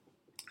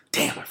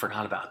 Damn, I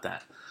forgot about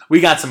that. We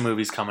got some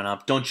movies coming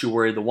up. Don't you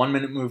worry. The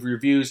 1-minute movie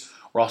reviews.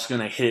 We're also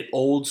going to hit it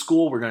old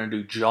school. We're going to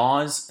do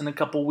Jaws in a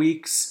couple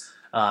weeks.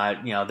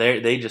 You know,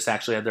 they just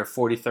actually had their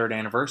 43rd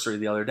anniversary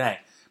the other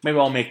day. Maybe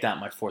I'll make that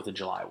my 4th of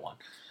July one.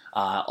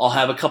 I'll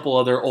have a couple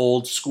other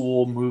old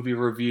school movie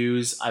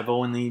reviews. I've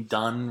only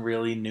done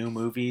really new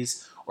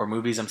movies or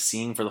movies I'm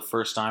seeing for the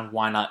first time.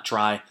 Why not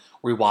try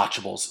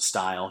rewatchables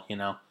style, you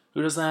know?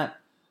 Who does that?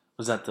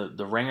 Was that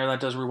the Ringer that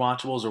does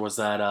rewatchables, or was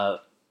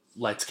that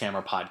Lights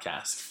Camera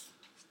Podcast?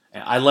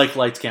 And I like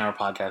Lights Camera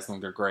Podcast. I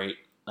think they're great.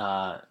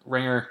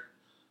 Ringer,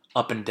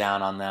 up and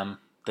down on them.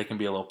 They can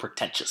be a little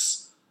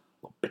pretentious.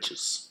 Little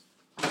bitches.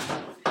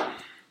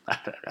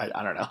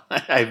 I don't know.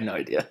 I have no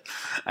idea.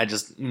 I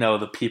just know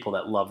the people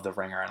that love the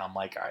Ringer, and I'm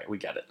like, all right, we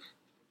get it.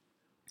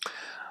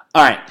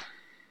 All right.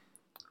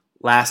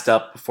 Last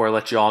up, before I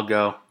let you all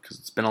go, because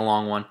it's been a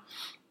long one.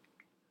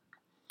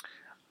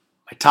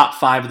 My top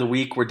 5 of the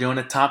week, we're doing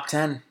a top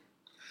 10.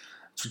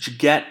 That's what you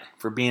get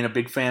for being a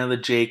big fan of the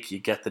Jake. You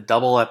get the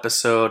double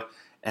episode,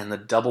 and the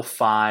double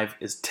 5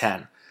 is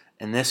 10.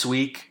 And this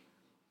week,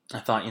 I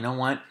thought, you know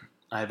what?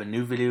 I have a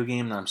new video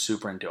game that I'm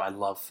super into. I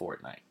love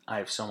Fortnite. I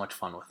have so much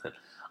fun with it.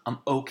 I'm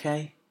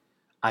okay.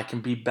 I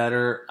can be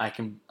better.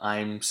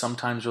 I'm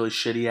sometimes really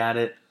shitty at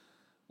it.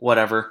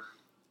 Whatever.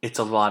 It's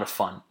a lot of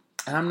fun.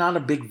 And I'm not a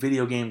big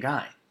video game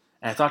guy.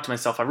 And I thought to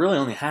myself, I really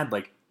only had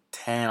like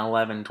 10,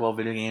 11, 12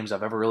 video games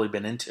I've ever really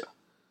been into.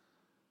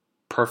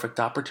 Perfect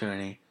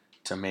opportunity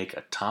to make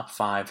a top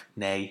 5,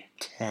 nay,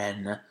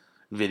 10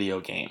 video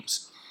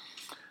games.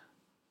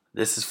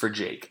 This is for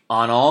Jake.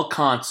 On all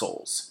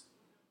consoles.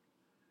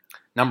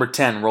 Number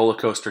 10, Roller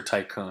Coaster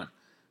Tycoon.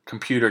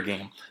 Computer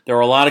game. There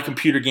were a lot of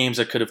computer games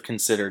I could have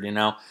considered, you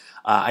know.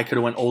 I could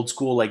have went old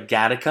school like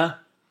Gattaca.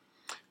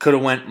 Could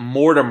have went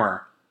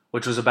Mortimer,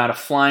 which was about a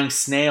flying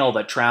snail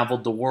that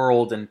traveled the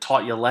world and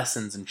taught you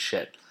lessons and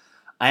shit.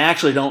 I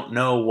actually don't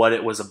know what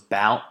it was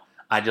about.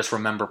 I just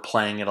remember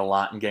playing it a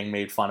lot and getting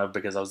made fun of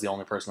because I was the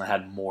only person that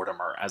had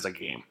Mortimer as a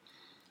game.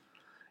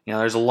 You know,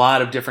 there's a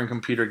lot of different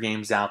computer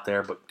games out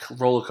there, but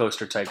Roller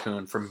Coaster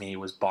Tycoon for me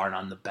was bar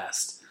none the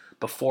best.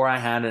 Before I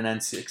had an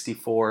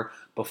N64,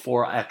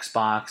 before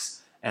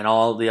Xbox, and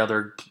all the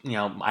other, you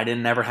know, I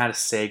never had a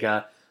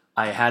Sega.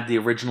 I had the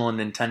original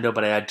Nintendo,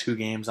 but I had 2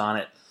 games on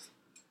it.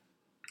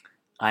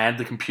 I had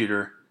the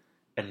computer,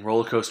 and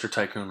Roller Coaster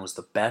Tycoon was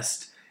the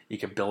best. You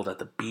could build at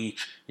the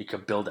beach. You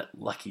could build at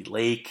Lucky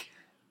Lake.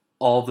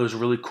 All those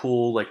really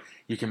cool, like,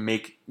 you can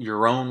make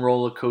your own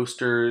roller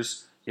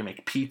coasters. You can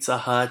make Pizza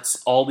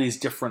Huts, all these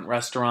different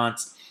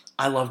restaurants.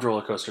 I loved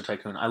Roller Coaster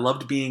Tycoon. I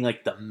loved being,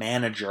 like, the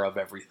manager of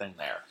everything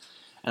there.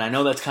 And I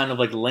know that's kind of,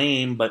 like,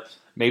 lame, but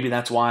maybe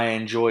that's why I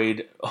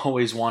enjoyed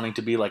always wanting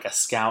to be, like, a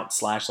scout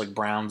 / like,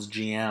 Browns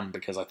GM,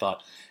 because I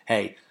thought,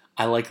 hey,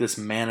 I like this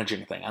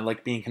managing thing. I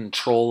like being in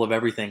control of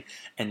everything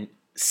and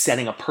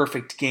setting a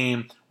perfect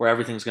game where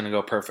everything's going to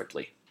go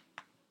perfectly.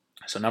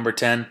 So number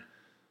 10,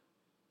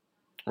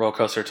 Roller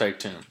Coaster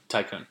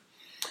Tycoon.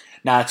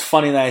 Now, it's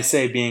funny that I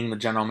say being the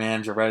general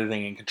manager of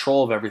everything and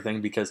control of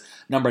everything, because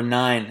number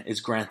 9 is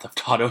Grand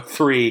Theft Auto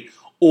 3,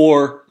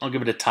 or I'll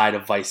give it a tie to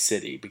Vice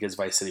City, because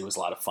Vice City was a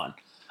lot of fun.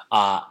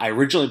 I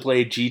originally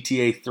played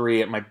GTA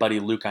 3 at my buddy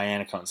Luke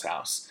Iannicone's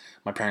house.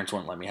 My parents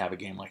wouldn't let me have a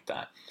game like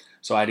that.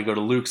 So I had to go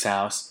to Luke's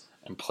house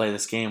and play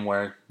this game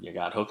where you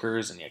got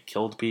hookers and you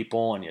killed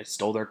people and you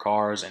stole their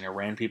cars and you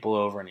ran people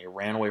over and you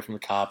ran away from the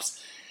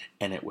cops.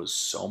 And it was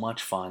so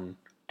much fun,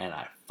 and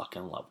I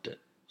fucking loved it.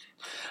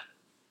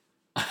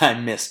 I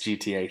miss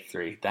GTA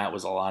 3. That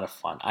was a lot of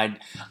fun. I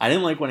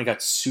didn't like when it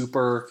got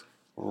super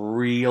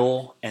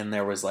real and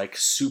there was like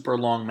super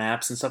long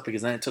maps and stuff,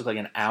 because then it took like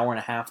an hour and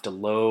a half to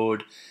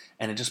load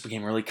and it just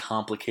became really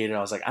complicated.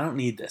 I was like, I don't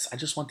need this. I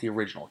just want the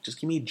original.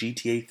 Just give me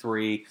GTA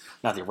 3.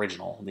 Not the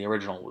original. The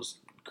original was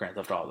Grand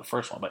Theft Auto, the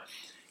first one. But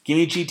give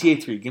me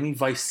GTA 3. Give me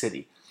Vice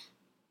City.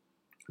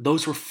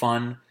 Those were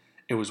fun.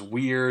 It was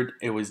weird.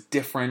 It was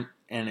different.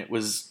 And it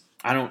was,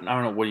 I don't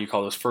know, what do you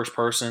call those? First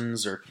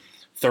persons or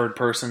third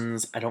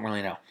persons? I don't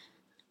really know.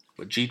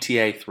 But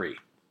GTA 3,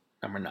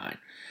 number 9.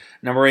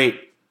 Number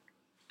 8.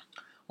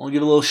 I'll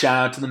give a little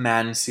shout out to the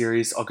Madden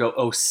series. I'll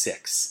go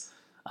 06.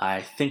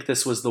 I think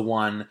this was the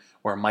one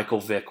where Michael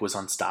Vick was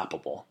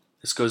unstoppable.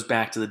 This goes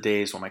back to the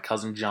days when my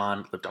cousin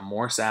John lived on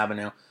Morris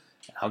Avenue.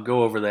 And I'll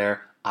go over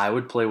there. I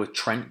would play with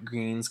Trent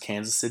Green's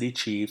Kansas City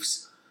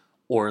Chiefs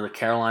or the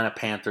Carolina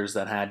Panthers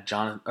that had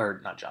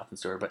not Jonathan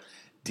Stewart, but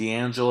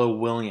D'Angelo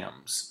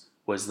Williams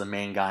was the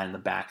main guy in the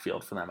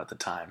backfield for them at the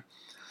time.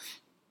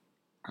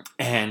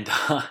 And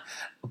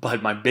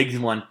but my big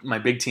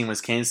team was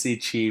Kansas City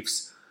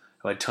Chiefs,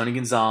 who had Tony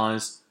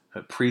Gonzalez,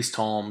 who had Priest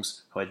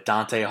Holmes, who had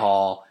Dante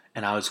Hall,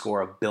 and I would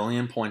score 1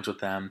 billion points with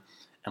them.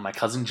 And my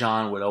cousin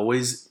John would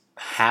always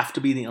have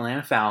to be the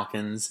Atlanta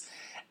Falcons,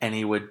 and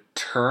he would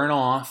turn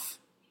off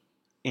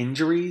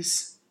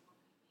injuries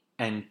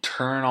and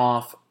turn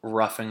off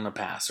roughing the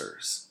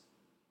passers.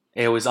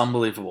 It was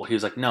unbelievable. He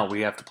was like, no,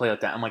 we have to play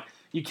like that. I'm like,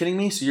 you kidding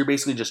me? So you're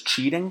basically just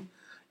cheating?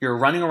 You're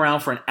running around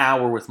for an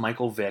hour with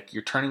Michael Vick.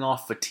 You're turning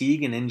off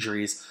fatigue and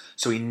injuries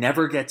so he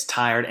never gets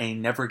tired and he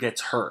never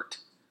gets hurt.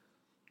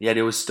 Yet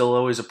it was still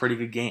always a pretty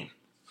good game.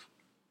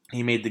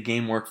 He made the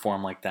game work for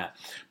him like that.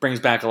 Brings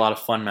back a lot of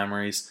fun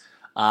memories.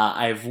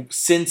 I've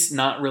since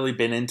not really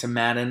been into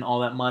Madden all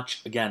that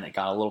much. Again, it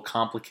got a little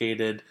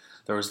complicated.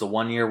 There was the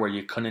one year where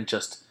you couldn't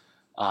just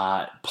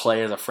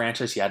play as a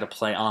franchise. You had to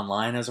play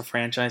online as a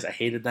franchise. I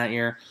hated that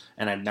year,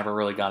 and I never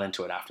really got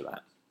into it after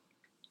that.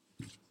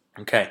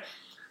 Okay,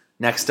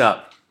 next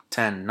up,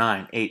 10,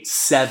 9, 8,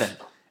 7,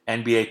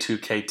 NBA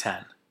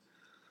 2K10.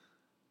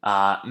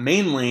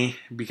 Mainly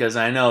because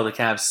I know the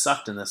Cavs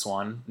sucked in this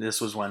one. This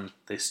was when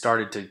they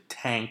started to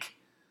tank.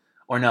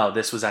 Or no,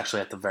 this was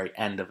actually at the very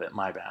end of it,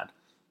 my bad.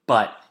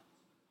 But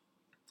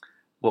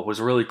what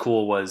was really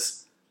cool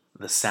was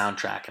the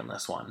soundtrack in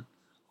this one.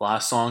 A lot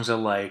of songs I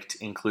liked,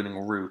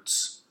 including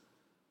Roots.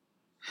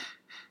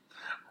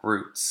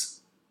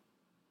 Roots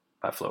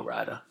by Flo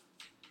Rida.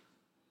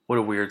 What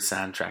a weird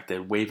soundtrack. They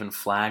had Waving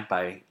Flag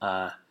by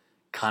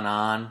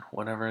Kanan,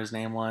 whatever his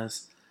name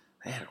was.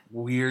 They had a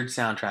weird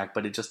soundtrack,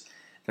 but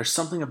there's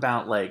something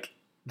about, like,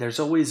 there's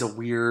always a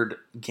weird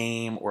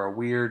game or a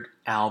weird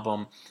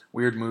album,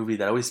 weird movie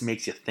that always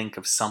makes you think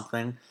of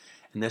something.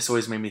 And this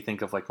always made me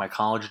think of, like, my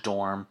college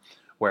dorm,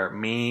 where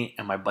me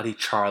and my buddy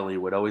Charlie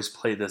would always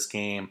play this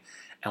game,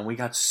 and we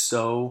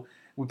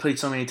played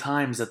so many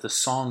times that the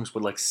songs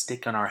would, like,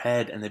 stick in our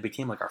head, and they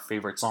became, like, our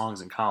favorite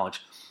songs in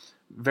college.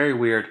 Very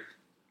weird.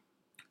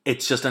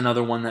 It's just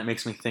another one that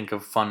makes me think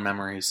of fun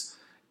memories,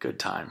 good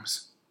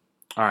times.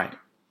 All right.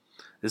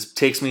 This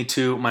takes me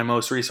to my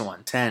most recent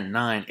one, 10,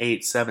 9,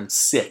 8, 7,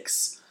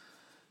 6.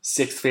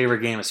 Sixth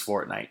favorite game is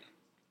Fortnite.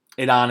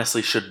 It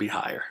honestly should be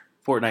higher.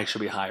 Fortnite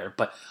should be higher,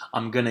 but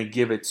I'm going to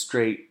give it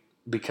straight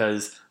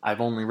because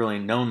I've only really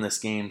known this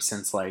game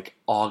since, like,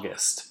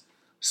 August.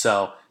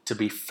 So, to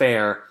be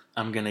fair,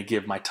 I'm going to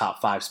give my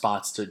top 5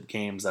 spots to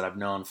games that I've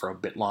known for a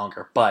bit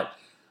longer, but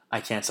I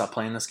can't stop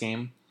playing this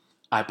game.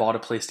 I bought a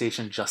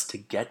PlayStation just to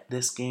get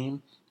this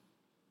game.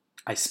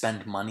 I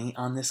spend money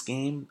on this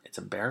game. It's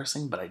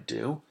embarrassing, but I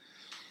do.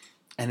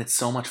 And it's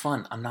so much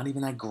fun. I'm not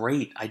even that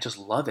great. I just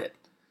love it.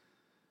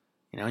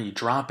 You know, you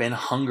drop in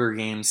Hunger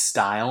Games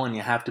style and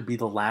you have to be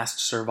the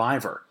last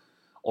survivor.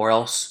 Or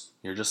else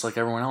you're just like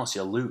everyone else.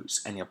 You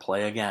lose and you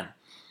play again.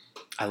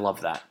 I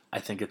love that. I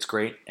think it's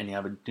great. And you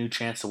have a new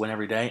chance to win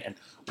every day. And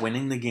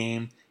winning the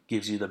game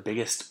gives you the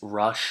biggest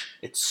rush.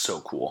 It's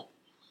so cool.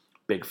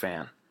 Big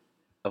fan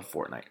of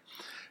Fortnite.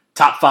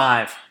 Top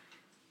 5.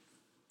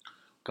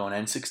 Going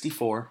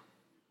N64.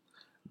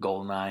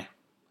 GoldenEye.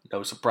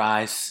 No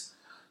surprise.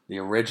 The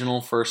original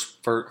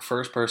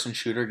first-person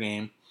shooter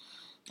game.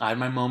 I had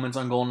my moments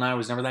on GoldenEye. I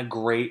was never that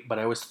great, but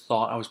I always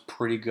thought I was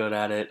pretty good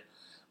at it.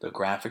 The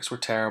graphics were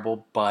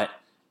terrible, but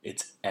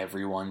it's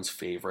everyone's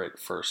favorite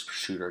first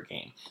shooter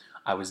game.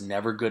 I was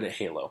never good at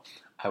Halo.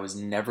 I was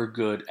never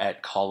good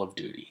at Call of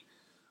Duty.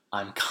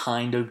 I'm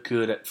kind of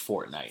good at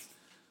Fortnite.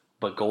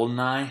 But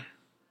GoldenEye,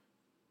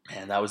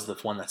 man, that was the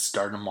one that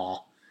started them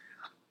all.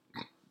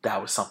 That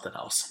was something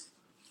else.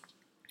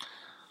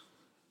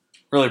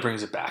 Really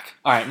brings it back.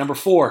 All right, number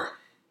 4.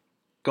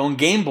 Going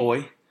Game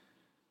Boy.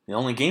 The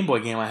only Game Boy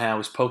game I had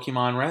was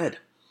Pokemon Red.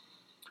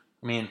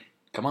 I mean,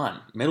 come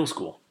on, middle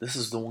school. This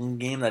is the one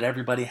game that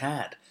everybody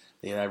had.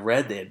 They had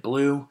Red, they had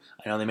Blue.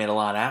 I know they made a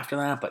lot after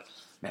that, but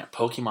man,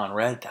 Pokemon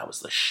Red, that was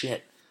the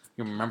shit.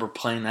 You remember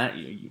playing that?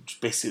 You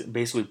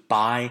basically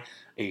buy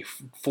a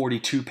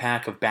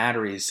 42-pack of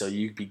batteries so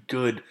you'd be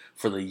good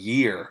for the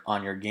year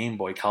on your Game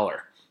Boy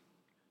Color.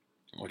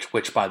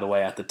 Which, by the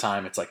way, at the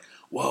time, it's like,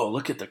 whoa,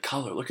 look at the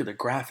color, look at the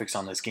graphics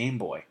on this Game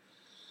Boy.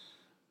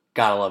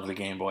 Gotta love the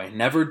Game Boy.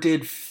 Never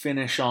did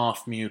finish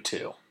off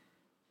Mewtwo.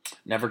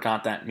 Never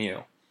got that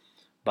Mew.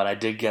 But I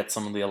did get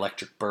some of the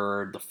Electric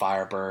Bird, the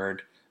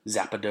Firebird,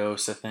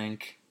 Zapdos, I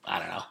think. I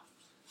don't know.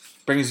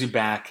 Brings you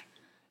back.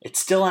 It's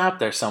still out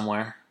there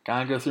somewhere.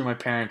 Gotta go through my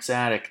parents'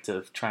 attic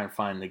to try and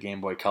find the Game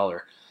Boy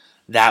Color.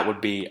 That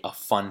would be a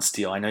fun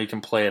steal. I know you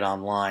can play it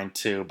online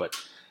too, but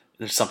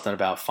there's something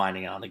about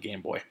finding it on the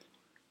Game Boy.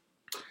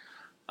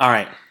 All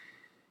right.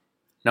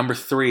 Number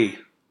 3.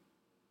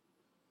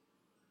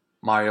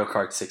 Mario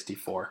Kart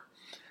 64.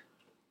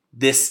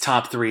 This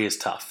top 3 is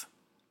tough.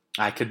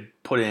 I could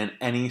put it in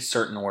any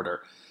certain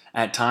order.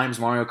 At times,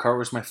 Mario Kart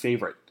was my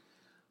favorite.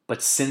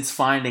 But since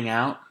finding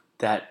out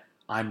that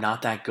I'm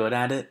not that good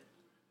at it,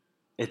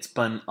 it's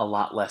been a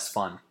lot less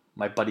fun.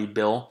 My buddy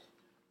Bill,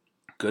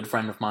 good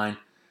friend of mine,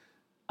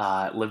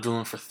 lived with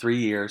him for 3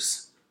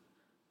 years.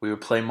 We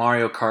would play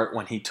Mario Kart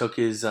when he took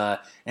his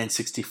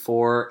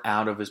N64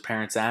 out of his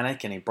parents'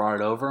 attic and he brought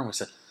it over and we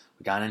said,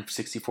 we got an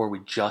N64, we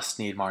just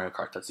need Mario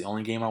Kart. That's the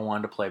only game I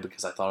wanted to play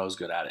because I thought I was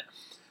good at it.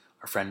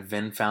 Our friend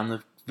Vin found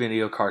the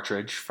video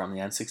cartridge from the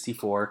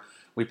N64.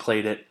 We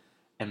played it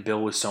and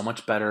Bill was so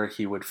much better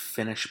he would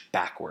finish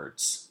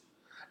backwards.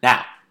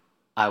 Now,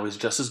 I was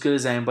just as good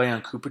as anybody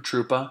on Koopa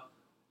Troopa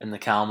in the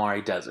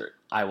Calamari Desert.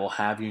 I will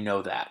have you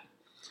know that.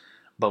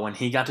 But when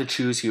he got to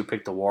choose, he would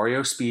pick the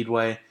Wario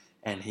Speedway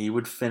and he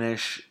would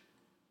finish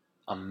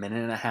a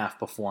minute and a half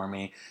before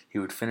me. He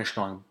would finish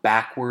going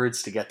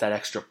backwards to get that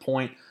extra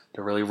point,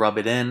 to really rub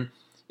it in.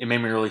 It made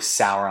me really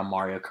sour on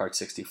Mario Kart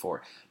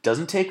 64.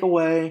 Doesn't take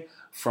away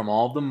from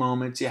all the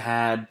moments you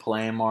had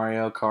playing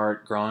Mario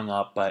Kart growing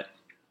up, but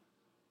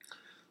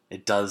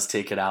it does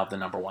take it out of the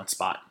number 1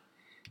 spot,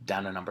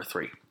 down to number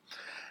 3.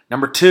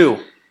 Number 2,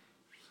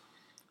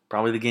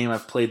 probably the game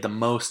I've played the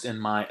most in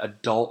my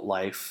adult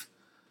life,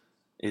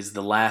 is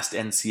the last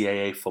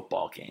NCAA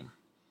football game.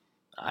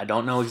 I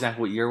don't know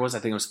exactly what year it was. I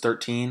think it was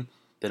 13.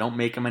 They don't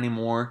make them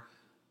anymore.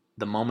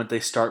 The moment they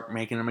start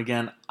making them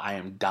again, I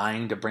am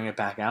dying to bring it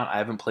back out. I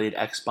haven't played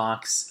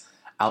Xbox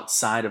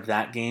outside of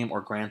that game or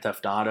Grand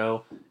Theft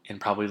Auto in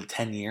probably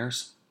 10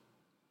 years.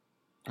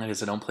 I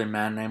guess I don't play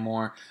Madden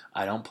anymore.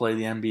 I don't play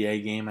the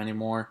NBA game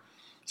anymore.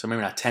 So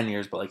maybe not 10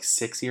 years, but like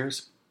 6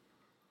 years.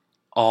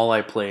 All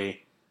I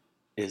play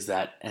is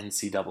that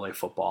NCAA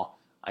football.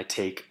 I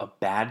take a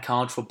bad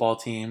college football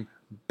team,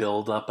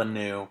 build up a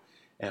new,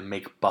 and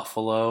make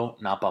Buffalo,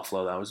 not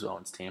Buffalo, that was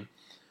Owen's team.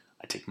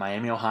 I take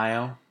Miami,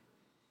 Ohio,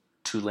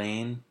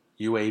 Tulane,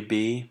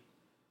 UAB,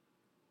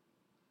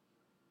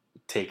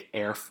 take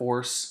Air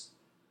Force,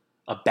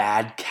 a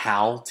bad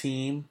Cal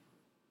team,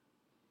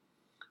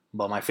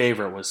 but my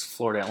favorite was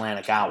Florida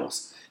Atlantic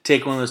Owls.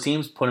 Take one of those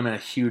teams, put them in a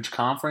huge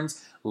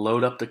conference,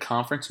 load up the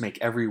conference, make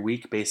every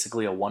week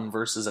basically a 1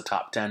 versus a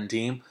top 10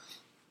 team,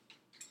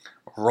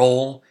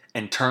 roll,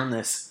 and turn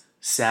this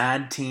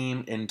sad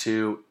team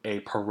into a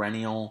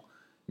perennial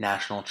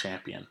national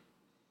champion.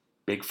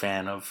 Big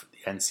fan of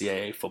the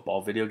NCAA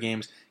football video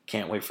games.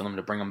 Can't wait for them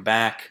to bring them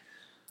back.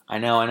 I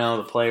know,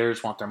 the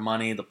players want their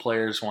money. The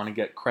players want to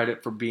get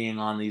credit for being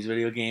on these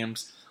video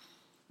games.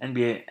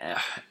 NBA,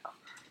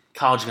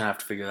 college is going to have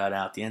to figure that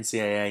out. The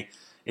NCAA,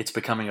 it's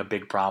becoming a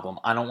big problem.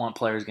 I don't want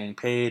players getting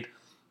paid,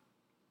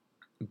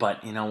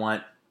 but you know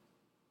what?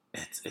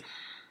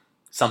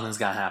 Something's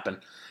got to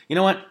happen. You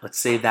know what? Let's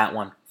save that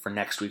one for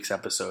next week's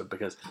episode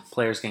because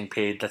players getting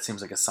paid, that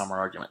seems like a summer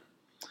argument.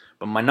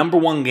 But my number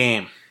one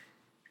game,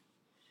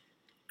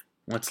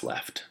 what's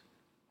left?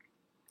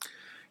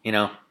 You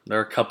know, there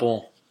are a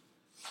couple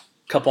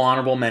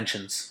honorable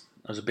mentions.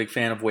 I was a big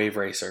fan of Wave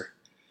Racer.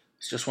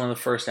 It's just one of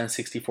the first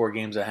N64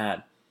 games I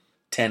had.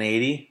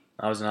 1080,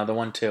 that was another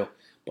one too.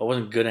 But I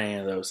wasn't good at any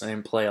of those. I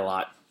didn't play a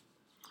lot.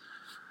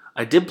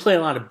 I did play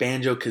a lot of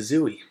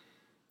Banjo-Kazooie.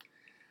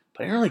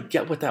 But I didn't really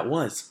get what that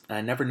was. And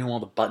I never knew all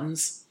the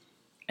buttons.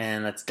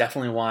 And that's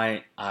definitely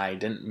why I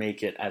didn't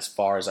make it as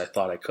far as I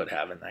thought I could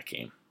have in that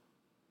game.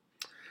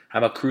 How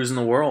about Cruising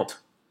the World?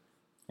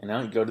 You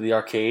know, you go to the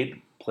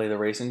arcade, play the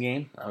racing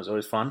game. That was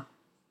always fun.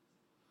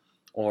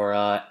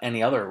 Or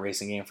any other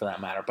racing game for that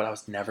matter. But I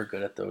was never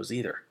good at those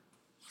either.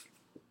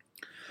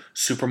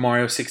 Super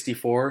Mario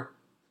 64,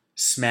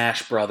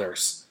 Smash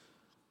Brothers.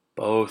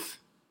 Both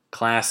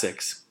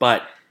classics.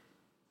 But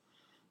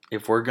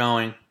if we're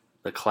going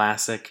the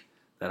classic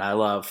that I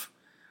love,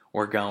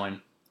 we're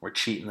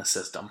cheating the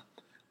system.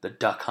 The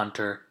Duck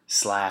Hunter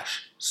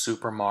 /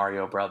 Super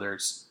Mario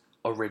Brothers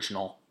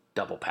original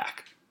double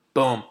pack.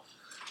 Boom.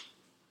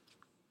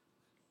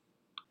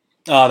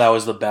 Oh, that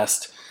was the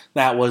best.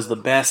 That was the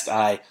best.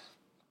 That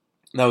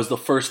was the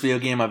first video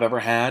game I've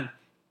ever had.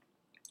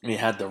 You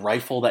had the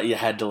rifle that you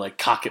had to like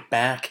cock it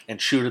back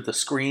and shoot at the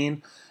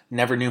screen.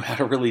 Never knew how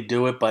to really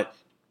do it, but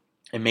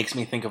it makes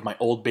me think of my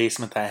old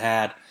basement that I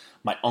had.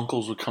 My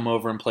uncles would come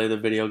over and play the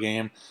video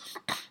game.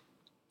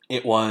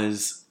 It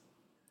was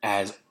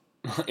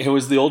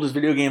the oldest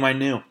video game I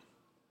knew.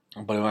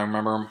 But I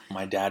remember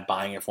my dad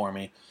buying it for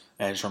me.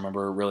 And I just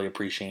remember really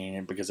appreciating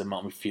it because it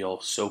made me feel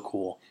so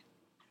cool.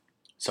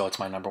 So it's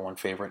my number one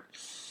favorite.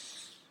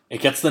 It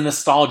gets the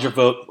nostalgia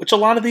vote, which a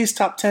lot of these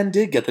top 10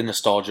 did get the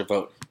nostalgia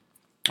vote.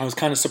 I was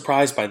kind of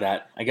surprised by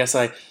that. I guess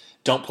I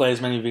don't play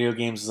as many video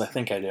games as I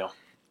think I do.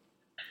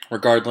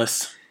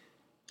 Regardless,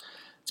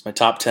 it's my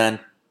top 10.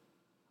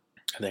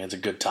 I think it's a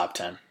good top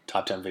 10.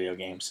 Top 10 video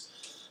games.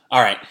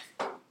 All right.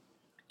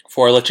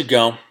 Before I let you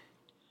go,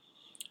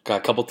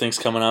 got a couple things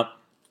coming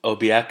up.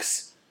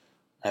 OBX.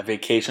 That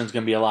vacation's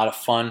going to be a lot of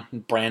fun.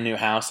 Brand new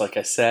house, like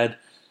I said.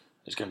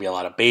 There's going to be a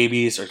lot of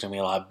babies. There's going to be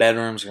a lot of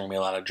bedrooms. There's going to be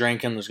a lot of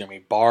drinking. There's going to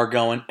be bar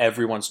going.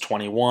 Everyone's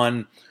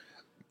 21.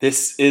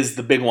 This is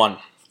the big one.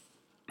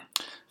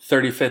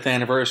 35th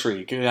anniversary.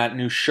 You got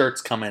new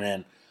shirts coming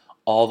in.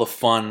 All the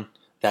fun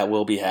that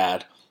will be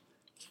had.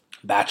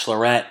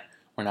 Bachelorette.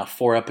 We're now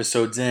 4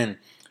 episodes in.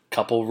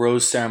 Couple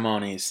rose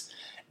ceremonies.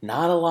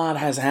 Not a lot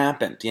has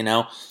happened, you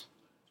know.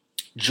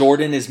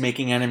 Jordan is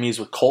making enemies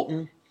with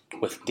Colton,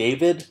 with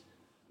David.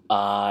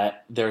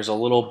 There's a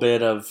little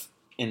bit of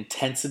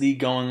intensity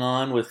going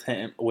on with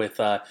him, with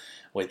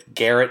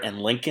Garrett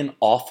and Lincoln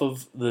off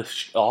of the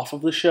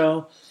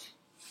show.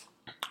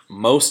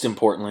 Most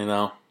importantly,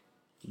 though,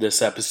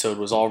 this episode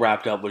was all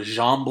wrapped up with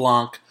Jean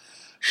Blanc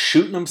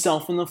shooting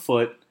himself in the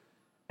foot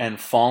and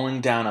falling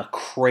down a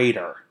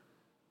crater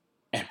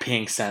and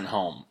being sent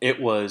home.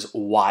 It was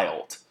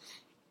wild.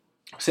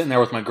 Sitting there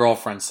with my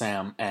girlfriend,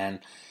 Sam, and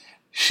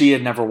she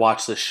had never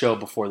watched this show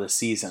before this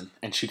season,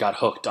 and she got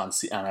hooked on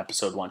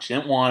episode 1. She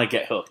didn't want to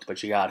get hooked, but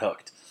she got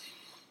hooked.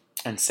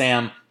 And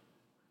Sam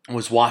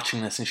was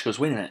watching this, and she goes,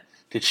 wait a minute,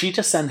 did she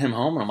just send him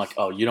home? And I'm like,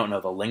 oh, you don't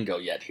know the lingo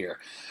yet here.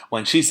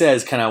 When she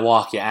says, can I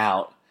walk you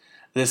out?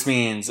 This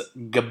means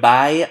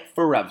goodbye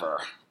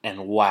forever.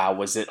 And wow,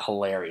 was it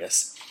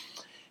hilarious.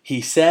 He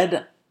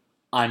said,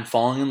 I'm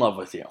falling in love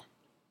with you.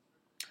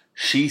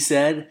 She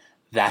said,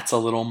 that's a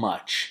little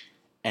much.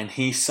 And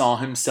he saw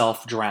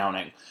himself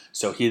drowning.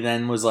 So he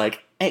then was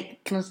like, hey,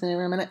 can I stay here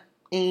for a minute?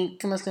 Hey,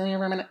 can I stay here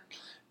for a minute?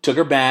 took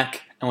her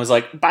back and was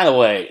like, by the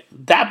way,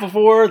 that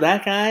before,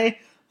 that guy,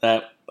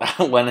 that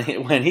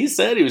when he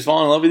said he was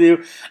falling in love with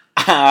you,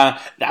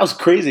 that was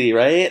crazy,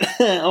 right?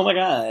 Oh my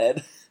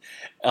God.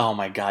 Oh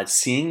my God.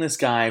 Seeing this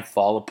guy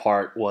fall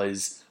apart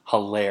was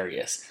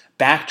hilarious.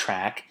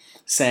 Backtrack,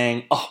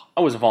 saying, oh,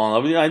 I wasn't falling in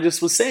love with you. I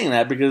just was saying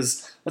that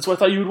because that's what I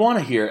thought you would want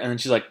to hear. And then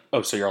she's like,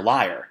 oh, so you're a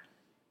liar.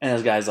 And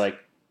this guy's like,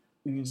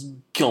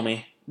 kill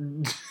me.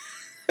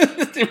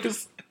 It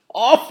was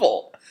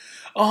awful.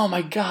 Oh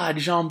my God,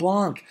 Jean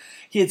Blanc.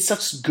 He had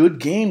such good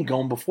game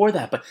going before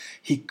that, but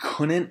he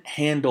couldn't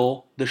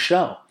handle the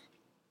show.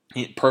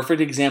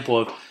 Perfect example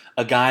of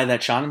a guy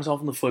that shot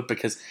himself in the foot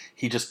because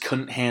he just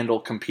couldn't handle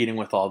competing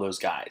with all those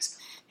guys.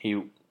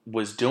 He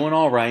was doing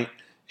all right.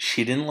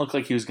 She didn't look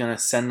like he was going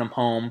to send him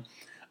home,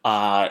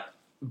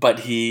 but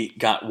he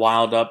got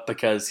wild up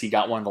because he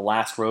got one of the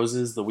last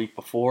roses the week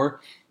before.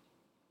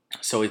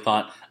 So he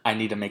thought, I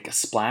need to make a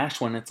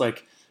splash, when it's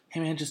like, hey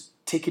man, just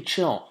take it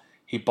chill.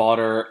 He bought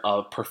her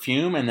a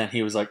perfume, and then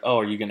he was like, oh,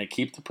 are you going to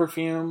keep the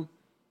perfume?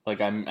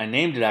 Like, I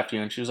named it after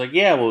you. And she was like,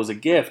 yeah, well, it was a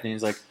gift. And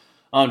he's like,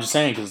 oh, I'm just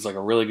saying because it's like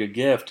a really good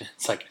gift.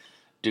 It's like,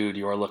 dude,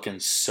 you are looking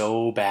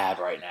so bad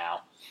right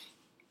now.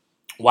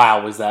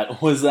 Wow, was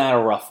that a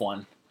rough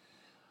one?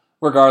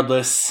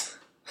 Regardless,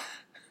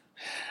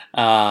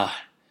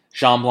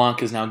 Jean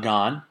Blanc is now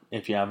gone,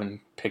 if you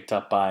haven't picked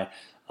up by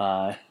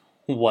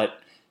what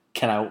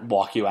can I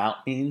walk you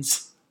out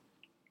means.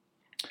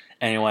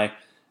 Anyway,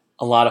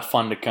 a lot of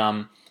fun to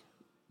come.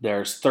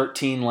 There's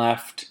 13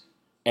 left,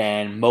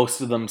 and most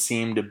of them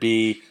seem to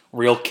be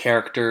real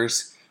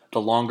characters.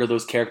 The longer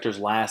those characters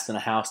last in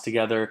a house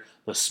together,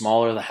 the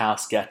smaller the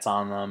house gets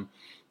on them,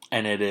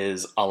 and it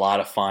is a lot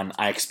of fun.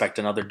 I expect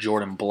another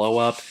Jordan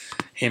blow-up.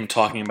 Him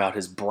talking about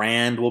his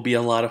brand will be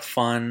a lot of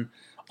fun.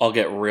 I'll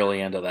get really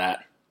into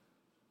that.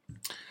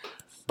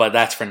 But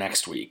that's for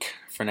next week.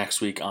 For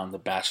next week on the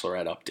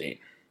Bachelorette update.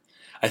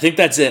 I think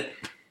that's it.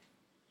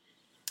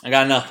 I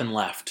got nothing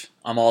left.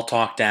 I'm all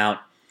talked out.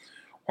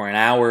 We're an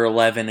hour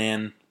 11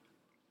 in,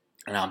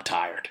 and I'm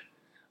tired.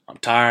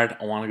 I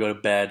want to go to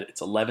bed.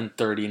 It's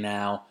 11:30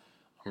 now.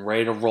 I'm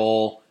ready to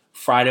roll.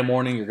 Friday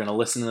morning, you're going to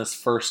listen to this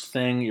first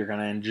thing. You're going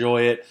to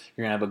enjoy it.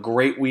 You're going to have a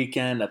great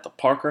weekend at the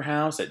Parker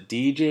House, at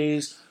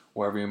DJ's,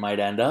 wherever you might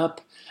end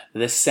up.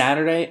 This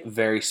Saturday,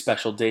 very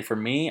special day for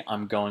me.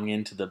 I'm going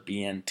into the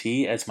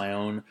BNT as my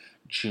own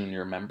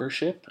junior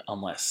membership,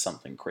 unless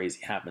something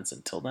crazy happens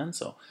until then.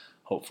 So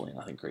hopefully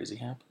nothing crazy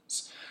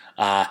happens.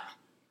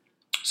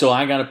 So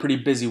I got a pretty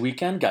busy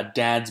weekend. Got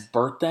Dad's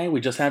birthday.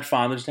 We just had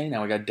Father's Day.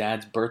 Now we got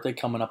Dad's birthday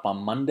coming up on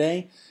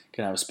Monday.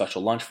 Gonna have a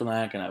special lunch for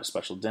that. Gonna have a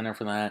special dinner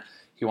for that.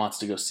 He wants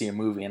to go see a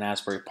movie in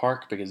Asbury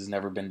Park because he's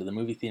never been to the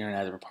movie theater in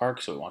Asbury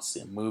Park, so he wants to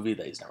see a movie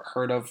that he's never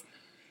heard of.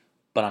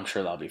 But I'm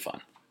sure that'll be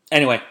fun.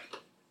 Anyway,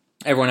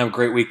 everyone have a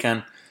great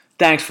weekend.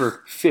 Thanks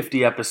for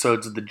 50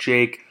 episodes of The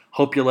Jake.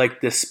 Hope you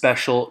like this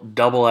special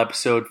double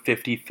episode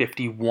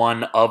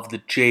 50-51 of The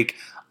Jake.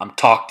 I'm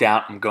talked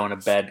out. I'm going to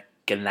bed.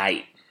 Good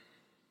night.